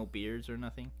 they had no beards or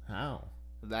nothing. How?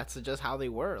 That's just how they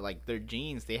were. Like their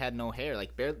genes, they had no hair.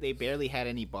 Like they barely had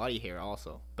any body hair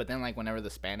also. But then like whenever the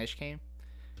Spanish came,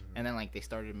 and then like they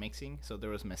started mixing, so there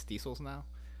was mestizos now.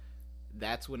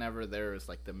 That's whenever there was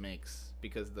like the mix,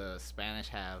 because the Spanish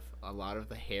have a lot of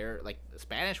the hair. Like the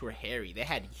Spanish were hairy. They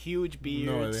had huge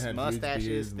beards, they had huge mustaches.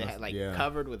 beards, They had like yeah.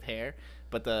 covered with hair.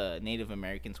 But the Native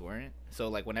Americans weren't. So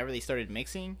like whenever they started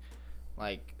mixing,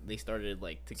 like they started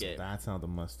like to So get that's how the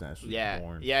mustache was yeah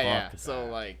born. yeah. Fuck So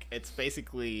that. like it's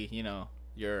basically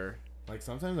your Like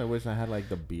sometimes I wish I had like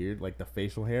the beard, like the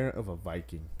facial hair of a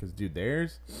Viking. Cause dude,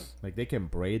 theirs, like they can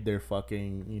braid their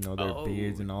fucking, you know, their Oh.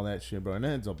 beards and all that shit, bro, and it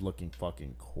ends up looking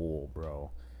fucking cool,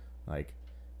 bro. Like,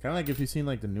 kind of like if you've seen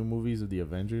like the new movies of the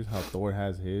Avengers, how Thor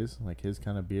has his, like his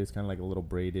kind of beard's kind of like a little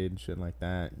braided and shit like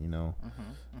that, you know.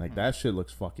 Like that shit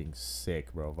looks fucking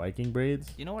sick, bro. Viking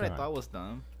braids. You know what I God. thought was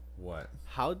dumb? What?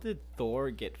 How did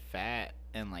Thor get fat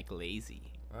and like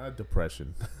lazy?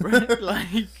 Depression.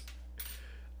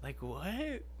 Like what?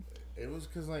 It was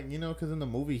because, like, you know, because in the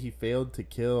movie he failed to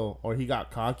kill, or he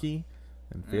got cocky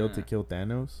and failed to kill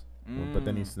Thanos, but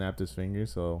then he snapped his finger,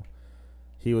 so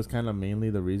he was kind of mainly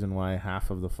the reason why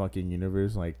half of the fucking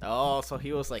universe, like, Oh, so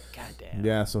he was like, goddamn.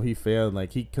 yeah, so he failed,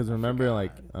 like, because remember,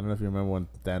 like, I don't know if you remember when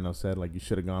Thanos said, like, you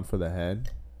should have gone for the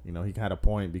head, you know, he had a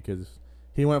point, because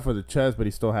he went for the chest, but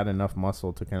he still had enough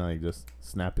muscle to kind of, like, just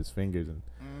snap his fingers and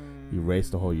erase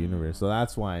the whole universe. So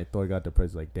that's why Thor got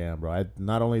depressed. Like, damn, bro. I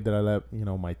not only did I let, you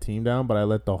know, my team down, but I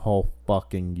let the whole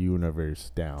fucking universe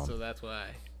down. So that's why.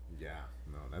 Yeah,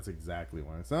 no, that's exactly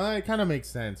why. So it kind of makes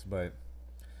sense, but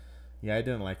yeah, I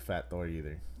didn't like Fat Thor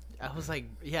either. I was like,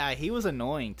 yeah, he was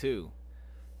annoying too.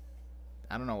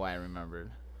 I don't know why I remembered.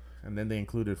 And then they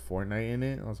included Fortnite in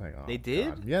it. I was like, oh, They did?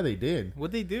 God. Yeah, they did.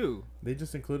 What'd they do? They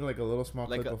just included like a little small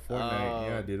Like clip a- of Fortnite. oh.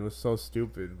 Yeah, dude, it was so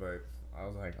stupid, but I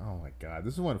was like, oh my god,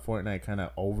 this is when Fortnite kind of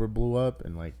over blew up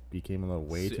and like became a little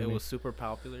way too. It was super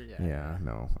popular. Yeah. Yeah,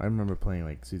 no, I remember playing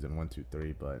like season 1, 2,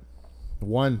 3, but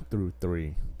 1 through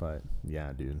 3, but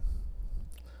yeah, dude,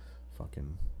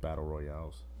 fucking battle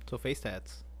royales. So face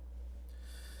tats.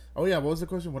 Oh yeah, what was the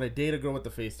question? Would I date a girl with the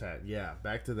face tat? Yeah,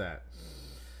 back to that.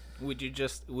 Would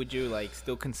you like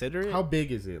still consider it? How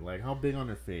big is it? Like, how big on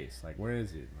her face? Like, where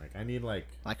is it? Like, I need like.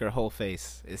 Like her whole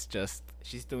face. It's just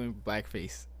she's doing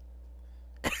blackface.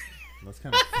 That's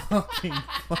kind of fucking.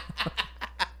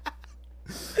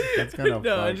 That's kind of.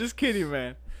 No, I'm just kidding,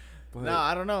 man. But, No,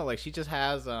 I don't know. Like she just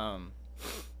has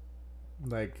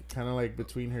like kind of like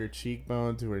between her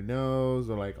cheekbone to her nose,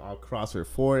 or like across her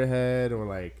forehead, or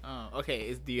like.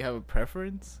 okay. Do you have a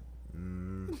preference?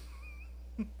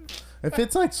 If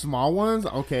it's like small ones,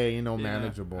 okay, you know, Yeah.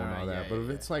 manageable and all Alright, that. yeah, But yeah, if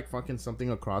yeah. it's like fucking something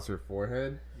across her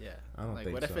forehead, Yeah. I don't like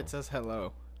think what if so. it says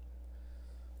hello?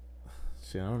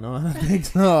 shit, I don't know. I don't think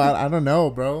so. I don't know,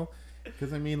 bro.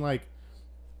 Because I mean, like,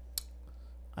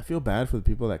 I feel bad for the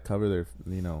people that cover their,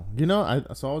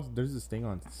 I saw there's this thing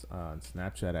on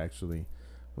Snapchat actually,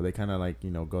 where they kind of like,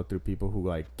 go through people who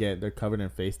like they're covered in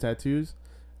face tattoos,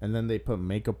 and then they put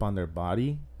makeup on their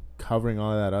body, covering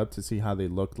all of that up to see how they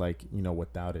look like,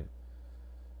 without it.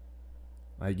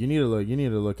 Like you need to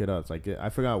look it up. It's like I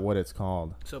forgot what it's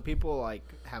called. So people like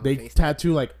have They a face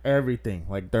tattoo like everything,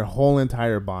 like their whole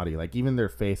entire body, like even their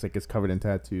face, like is covered in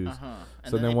tattoos.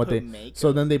 And So then what put they makeup.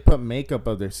 so then they put makeup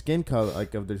of their skin color,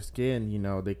 like of their skin.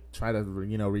 They try to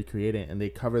recreate it, and they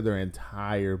cover their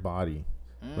entire body,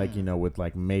 like with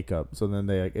like makeup. So then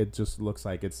they it just looks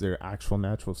like it's their actual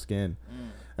natural skin.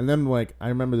 And then like I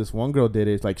remember this one girl did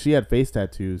it. Like she had face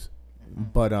tattoos,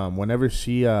 but whenever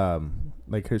she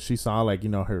she saw like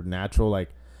her natural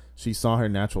she saw her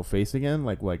natural face again,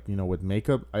 like with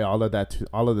makeup. All of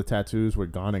the tattoos were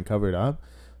gone and covered up.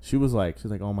 She was like,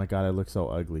 oh my god, I look so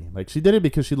ugly. Like she did it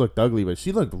because she looked ugly, but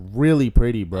she looked really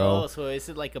pretty, bro. Oh, so is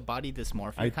it like a body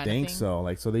dysmorphia I kind of think thing? so.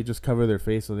 Like, so they just cover their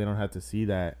face so they don't have to see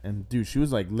that. And dude, she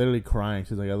was like literally crying.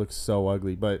 She's like, I look so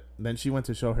ugly. But then she went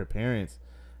to show her parents,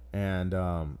 and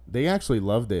they actually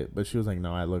loved it. But she was like,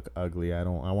 no, I look ugly. I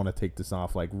want to take this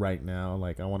off like right now.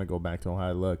 Like, I want to go back to how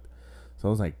I looked. So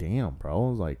I was like, damn, bro. I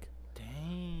was like,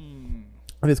 Dang.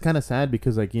 and it's kind of sad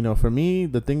because, like, you know, for me,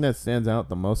 the thing that stands out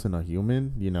the most in a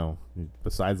human, you know,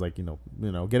 besides like, you know,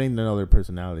 getting to know their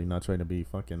personality, not trying to be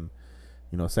fucking,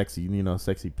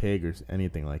 sexy pig or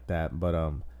anything like that,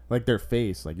 but like their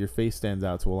face, like your face stands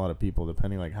out to a lot of people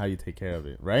depending like how you take care of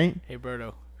it, right? Hey,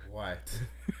 Berto. What?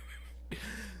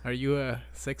 Are you a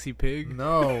sexy pig?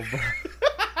 No.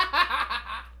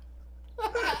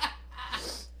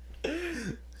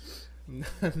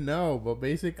 No, but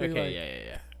basically, Okay, like,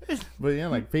 yeah. but yeah,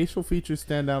 like facial features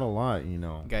stand out a lot, you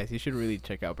know. Guys, you should really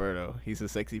check out Berto. He's a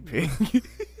sexy pig.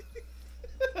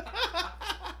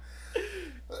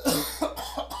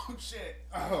 Oh shit.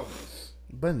 Oh.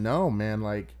 But no, man,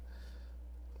 like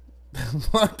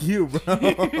fuck you, bro.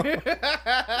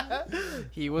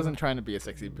 He wasn't trying to be a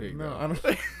sexy pig. No, though. I don't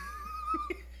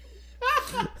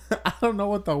I don't know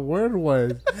what the word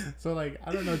was. So like,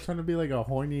 I don't know, trying to be like a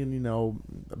horny, you know,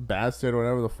 bastard or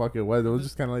whatever the fuck it was. It was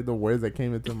just kind of like the words that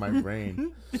came into my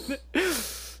brain.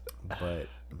 But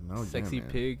no, Sexy yeah,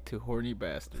 man. pig to horny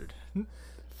bastard.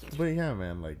 But yeah,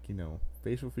 man, like, you know,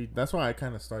 facial features. That's why I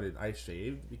kind of started. I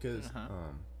shaved because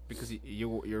Because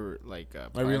you're like I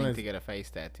planning realized to get a face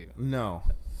tattoo. No.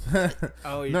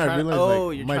 Oh, you're No, I trying. realized Oh,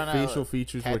 like you're my trying facial to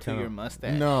features were tattoo kind your of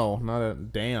mustache. No, not a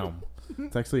damn.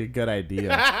 It's actually a good idea.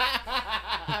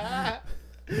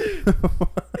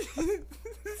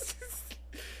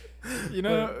 You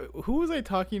know, who was I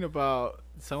talking about?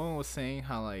 Someone was saying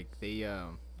how like they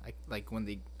like when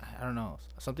they, I don't know,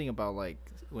 something about like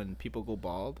when people go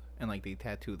bald and like they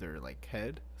tattoo their like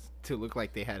head to look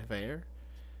like they had hair.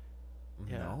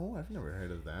 Yeah. No, I've never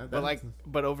heard of that. But like,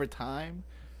 but over time,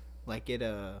 like it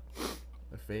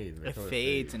fades. it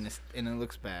fades and it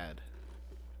looks bad.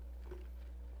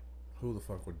 Who the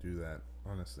fuck would do that?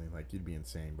 Honestly, like, you'd be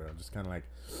insane, bro. Just kind of like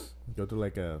go through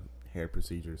like a hair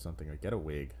procedure or something, or get a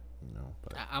wig, you know.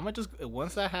 But I'm gonna just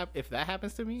once that if that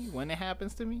happens to me, when it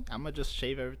happens to me, I'm gonna just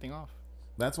shave everything off.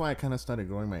 that's why I kind of started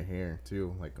growing my hair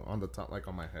too, like on the top, like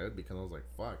on my head, because I was like,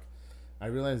 fuck. I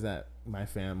realized that my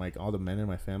like all the men in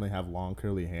my family have long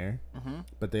curly hair,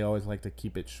 but they always like to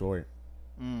keep it short.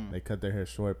 They cut their hair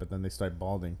short, but then they start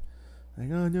balding. Like,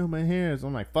 oh no, my hair. So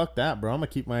I'm like, fuck that, bro. I'm gonna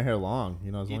keep my hair long,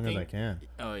 you know, as long as I can.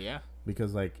 Oh yeah.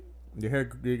 Because like your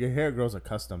hair grows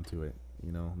accustomed to it,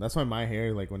 you know. That's why my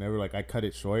hair, like, whenever like I cut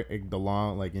it short, the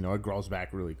long, like, you know, it grows back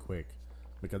really quick,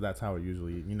 because that's how it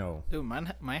usually, you know. Dude,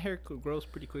 my hair grows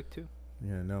pretty quick too.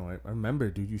 Yeah, no, I remember,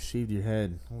 dude. You shaved your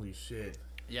head. Holy shit.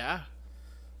 Yeah.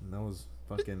 And that was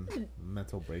fucking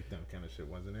mental breakdown kind of shit,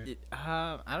 wasn't it?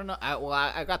 I don't know.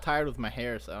 I got tired with my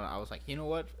hair, so I was like, you know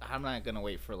what? I'm not gonna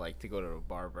wait for like to go to a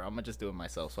barber. I'm gonna just do it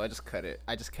myself. So I just cut it.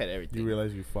 I just cut everything. You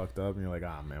realize you fucked up, and you're like,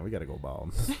 ah, man, we gotta go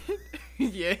bald.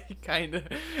 Yeah, kind of.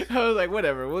 I was like,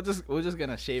 whatever. We're just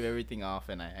gonna shave everything off,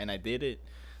 and I did it.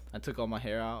 I took all my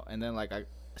hair out, and then like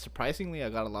surprisingly I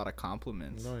got a lot of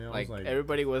compliments. No, yeah, like, was like,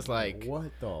 everybody was like, what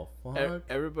the fuck?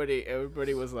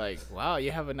 Everybody was like, wow,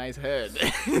 you have a nice head.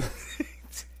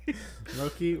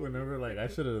 Low-key, whenever like I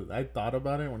thought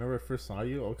about it whenever I first saw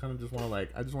you, I kind of just want to like,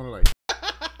 I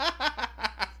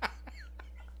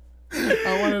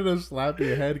wanted to slap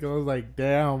your head, because I was like,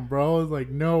 damn, bro. I was like,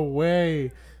 no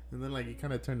way. And then like you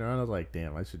kind of turned around, I was like,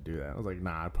 damn, I should do that. I was like,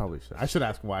 nah, I probably should. I should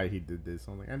ask why he did this.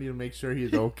 I'm like, I need to make sure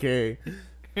he's okay.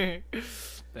 Damn.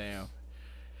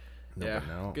 No, Yeah,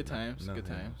 but good times, good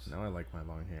times. Now I like my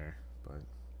long hair, but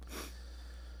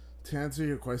to answer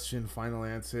your question, final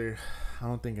answer, I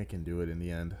don't think I can do it in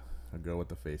the end. A girl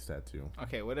with a face tattoo.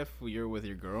 Okay, what if you're with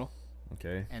your girl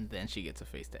Okay. and then she gets a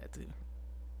face tattoo?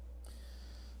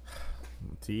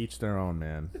 To each their own,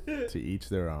 man. To each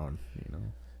their own, you know.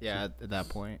 Yeah, at that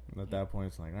point. At that point,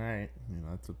 it's like, all right, you know,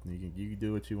 that's what, you can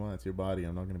do what you want. It's your body.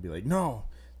 I'm not gonna be like, no,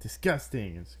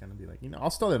 disgusting. It's gonna be like, you know, I'll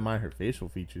still admire her facial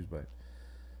features, but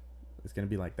it's gonna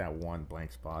be like that one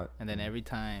blank spot. And then every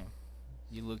time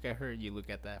you look at her, you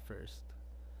look at that first.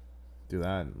 Do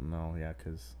that? No, yeah,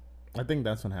 because I think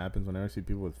that's what happens whenever I see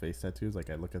people with face tattoos.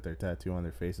 Like, I look at their tattoo on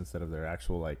their face instead of their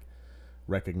actual, like,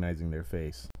 recognizing their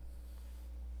face.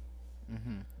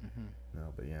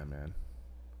 No, but yeah, man.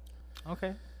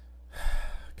 Okay.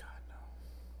 God, no.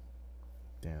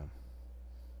 Damn.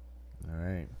 All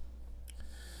right.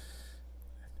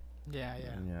 Yeah,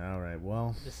 yeah. Yeah. All right.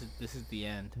 Well. This is the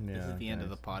end. This Yeah, is the end of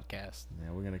the guys. podcast.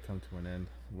 Yeah, we're gonna come to an end.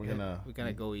 We're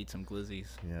gonna go eat some glizzies.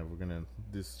 Yeah, we're gonna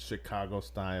this Chicago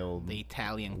style The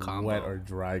Italian combo. wet or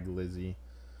dry glizzy.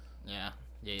 Yeah.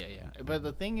 But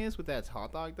the thing is with that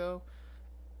hot dog though,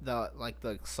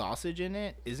 the sausage in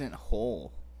it isn't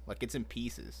whole. Like it's in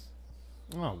pieces.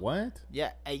 Oh, what?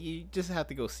 Yeah, you just have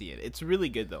to go see it. It's really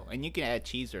good though, and you can add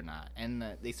cheese or not. And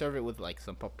they serve it with like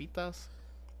some papitas.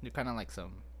 They're kind of like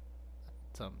some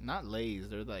not Lay's.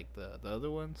 They're like the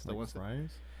other ones. The Like ones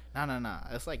fries? no.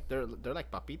 It's like they're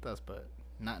like papitas, but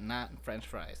not French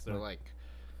fries. They're like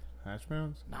Hash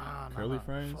browns? nah, Curly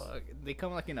fries? Fuck. They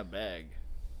come like in a bag,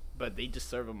 but they just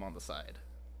serve them on the side.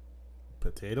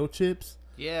 Potato chips?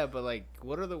 Yeah, but like,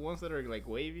 what are the ones that are like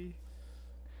wavy?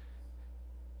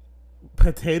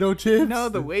 Potato chips? No,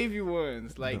 the wavy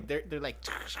ones. Like they're like.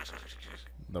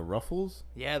 The Ruffles?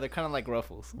 Yeah, they're kind of like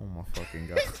Ruffles. Oh my fucking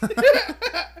god.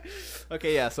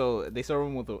 Okay, yeah. So they serve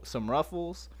them with some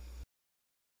Ruffles.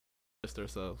 Just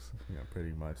ourselves. Yeah,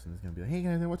 pretty much. And it's gonna be like, hey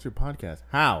guys, what's your podcast?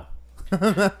 How?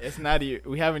 It's not you.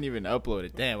 We haven't even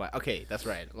uploaded. Damn. Okay, that's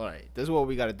right. All right. This is what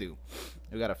we gotta do.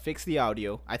 We gotta fix the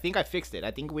audio. I think I fixed it.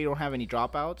 I think we don't have any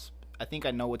dropouts. I think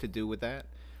I know what to do with that.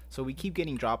 So we keep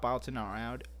getting dropouts in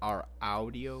our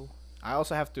audio. I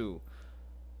also have to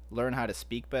learn how to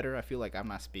speak better. I feel like I'm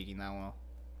not speaking that well,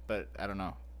 but I don't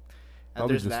know. And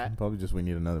there's that. Probably just we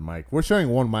need another mic. We're sharing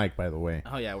one mic, by the way.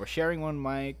 Oh yeah, we're sharing one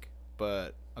mic,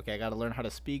 but okay, I gotta learn how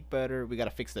to speak better. We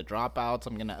gotta fix the dropouts.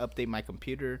 I'm gonna update my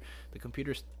computer. The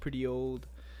computer's pretty old.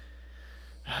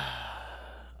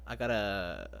 I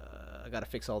gotta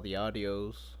fix all the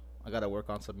audios. I gotta work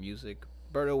on some music.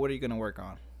 Berto, what are you gonna work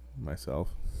on? Myself.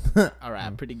 All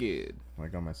right, pretty good.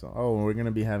 Work on myself. Oh, we're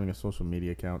gonna be having a social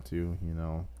media account too.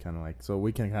 Kind of like so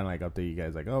we can kind of like update you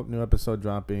guys like, oh, new episode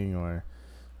dropping, or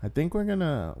I think we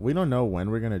don't know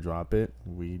when we're gonna drop it.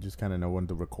 We just kind of know when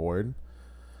to record.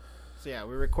 So yeah,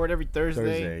 we record every Thursday.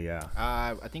 Thursday, yeah.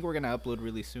 I think we're gonna upload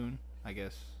really soon. I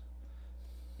guess,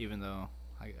 even though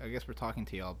I guess we're talking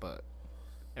to y'all, but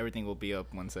everything will be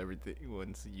up once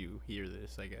you hear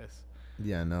this, I guess.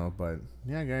 Yeah, no, but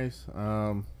yeah, guys.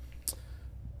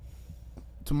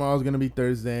 Tomorrow's gonna be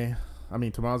Thursday.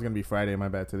 Tomorrow's gonna be Friday. My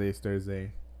bad. Today's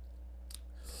Thursday.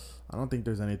 I don't think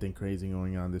there's anything crazy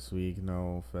going on this week.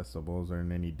 No festivals or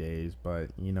any days.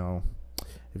 But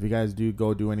if you guys do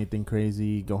go do anything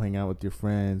crazy, go hang out with your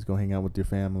friends, go hang out with your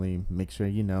family. Make sure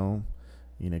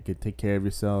take care of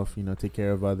yourself. Take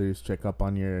care of others. Check up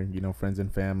on your friends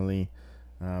and family.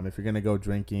 If you're gonna go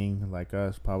drinking, like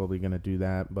us, probably gonna do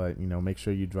that. But make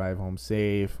sure you drive home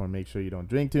safe, or make sure you don't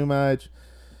drink too much.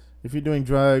 If you're doing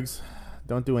drugs,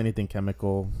 don't do anything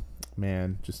chemical,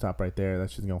 man. Just stop right there.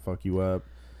 That's just gonna fuck you up.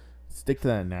 Stick to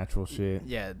that natural shit.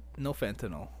 Yeah, no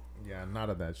fentanyl. Yeah,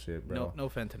 none of that shit, bro. No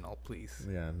fentanyl, please.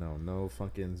 Yeah, no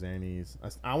fucking Xannies.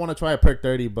 I want to try a perk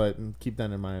 30, but keep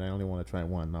that in mind. I only want to try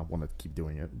one. Not want to keep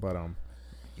doing it, but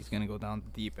he's gonna go down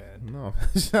the deep end. No,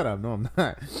 shut up. No, I'm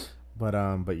not.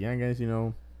 But yeah, guys,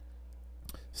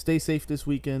 stay safe this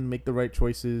weekend. Make the right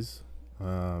choices.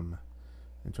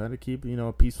 And try to keep,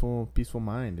 a peaceful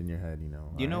mind in your head,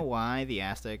 Do you know why the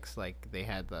Aztecs, like, they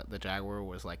had the Jaguar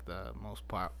was, like, the most,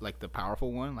 the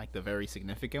powerful one, like, the very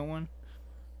significant one?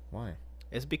 Why?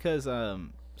 It's because,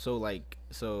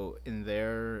 so in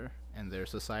their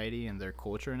society and their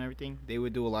culture and everything, they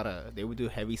would do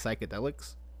heavy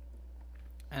psychedelics.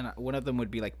 And one of them would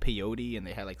be, like, peyote, and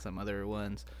they had, like, some other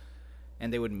ones.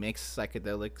 And they would mix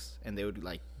psychedelics, and they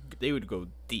would go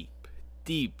deep,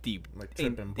 like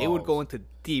tripping balls. They would go into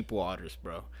deep waters,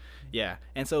 bro. Yeah.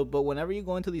 And so, but whenever you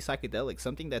go into these psychedelics,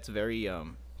 something that's very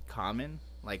common,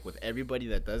 like with everybody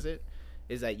that does it,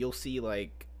 is that you'll see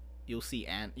like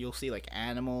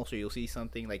animals, or you'll see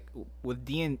something like with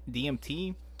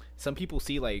DMT. Some people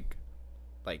see like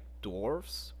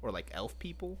dwarfs or like elf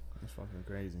people. That's fucking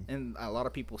crazy. And a lot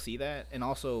of people see that. And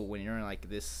also when you're in like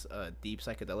this deep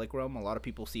psychedelic realm, a lot of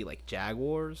people see like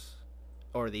jaguars.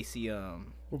 Or they see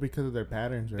well, because of their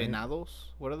patterns, right? Venados.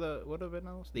 What are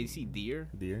venados? They see deer.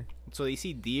 Deer. So they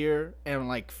see deer, and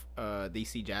like they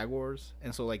see jaguars,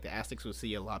 and so like the Aztecs would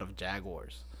see a lot of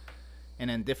jaguars,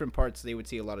 and in different parts they would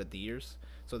see a lot of deers.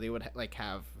 So they would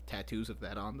have tattoos of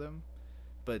that on them,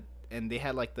 and they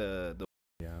had like the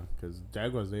yeah, because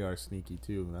jaguars, they are sneaky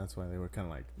too. That's why they were kind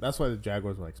of like, that's why the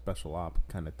jaguars were like special op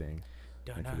kind of thing.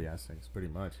 Like for the Aztecs, pretty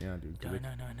much, yeah, dude.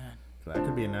 That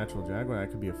could be a natural jaguar. That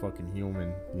could be a fucking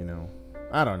human,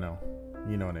 I don't know.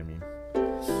 You know what I mean.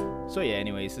 So yeah,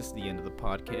 anyways, this is the end of the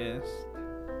podcast.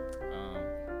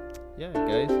 Yeah,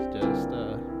 guys, just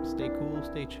stay cool,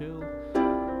 stay chill.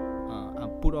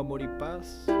 Puro amor y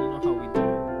paz. You know how we do.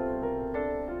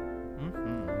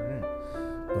 All right.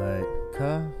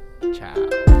 Later.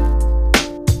 Ciao.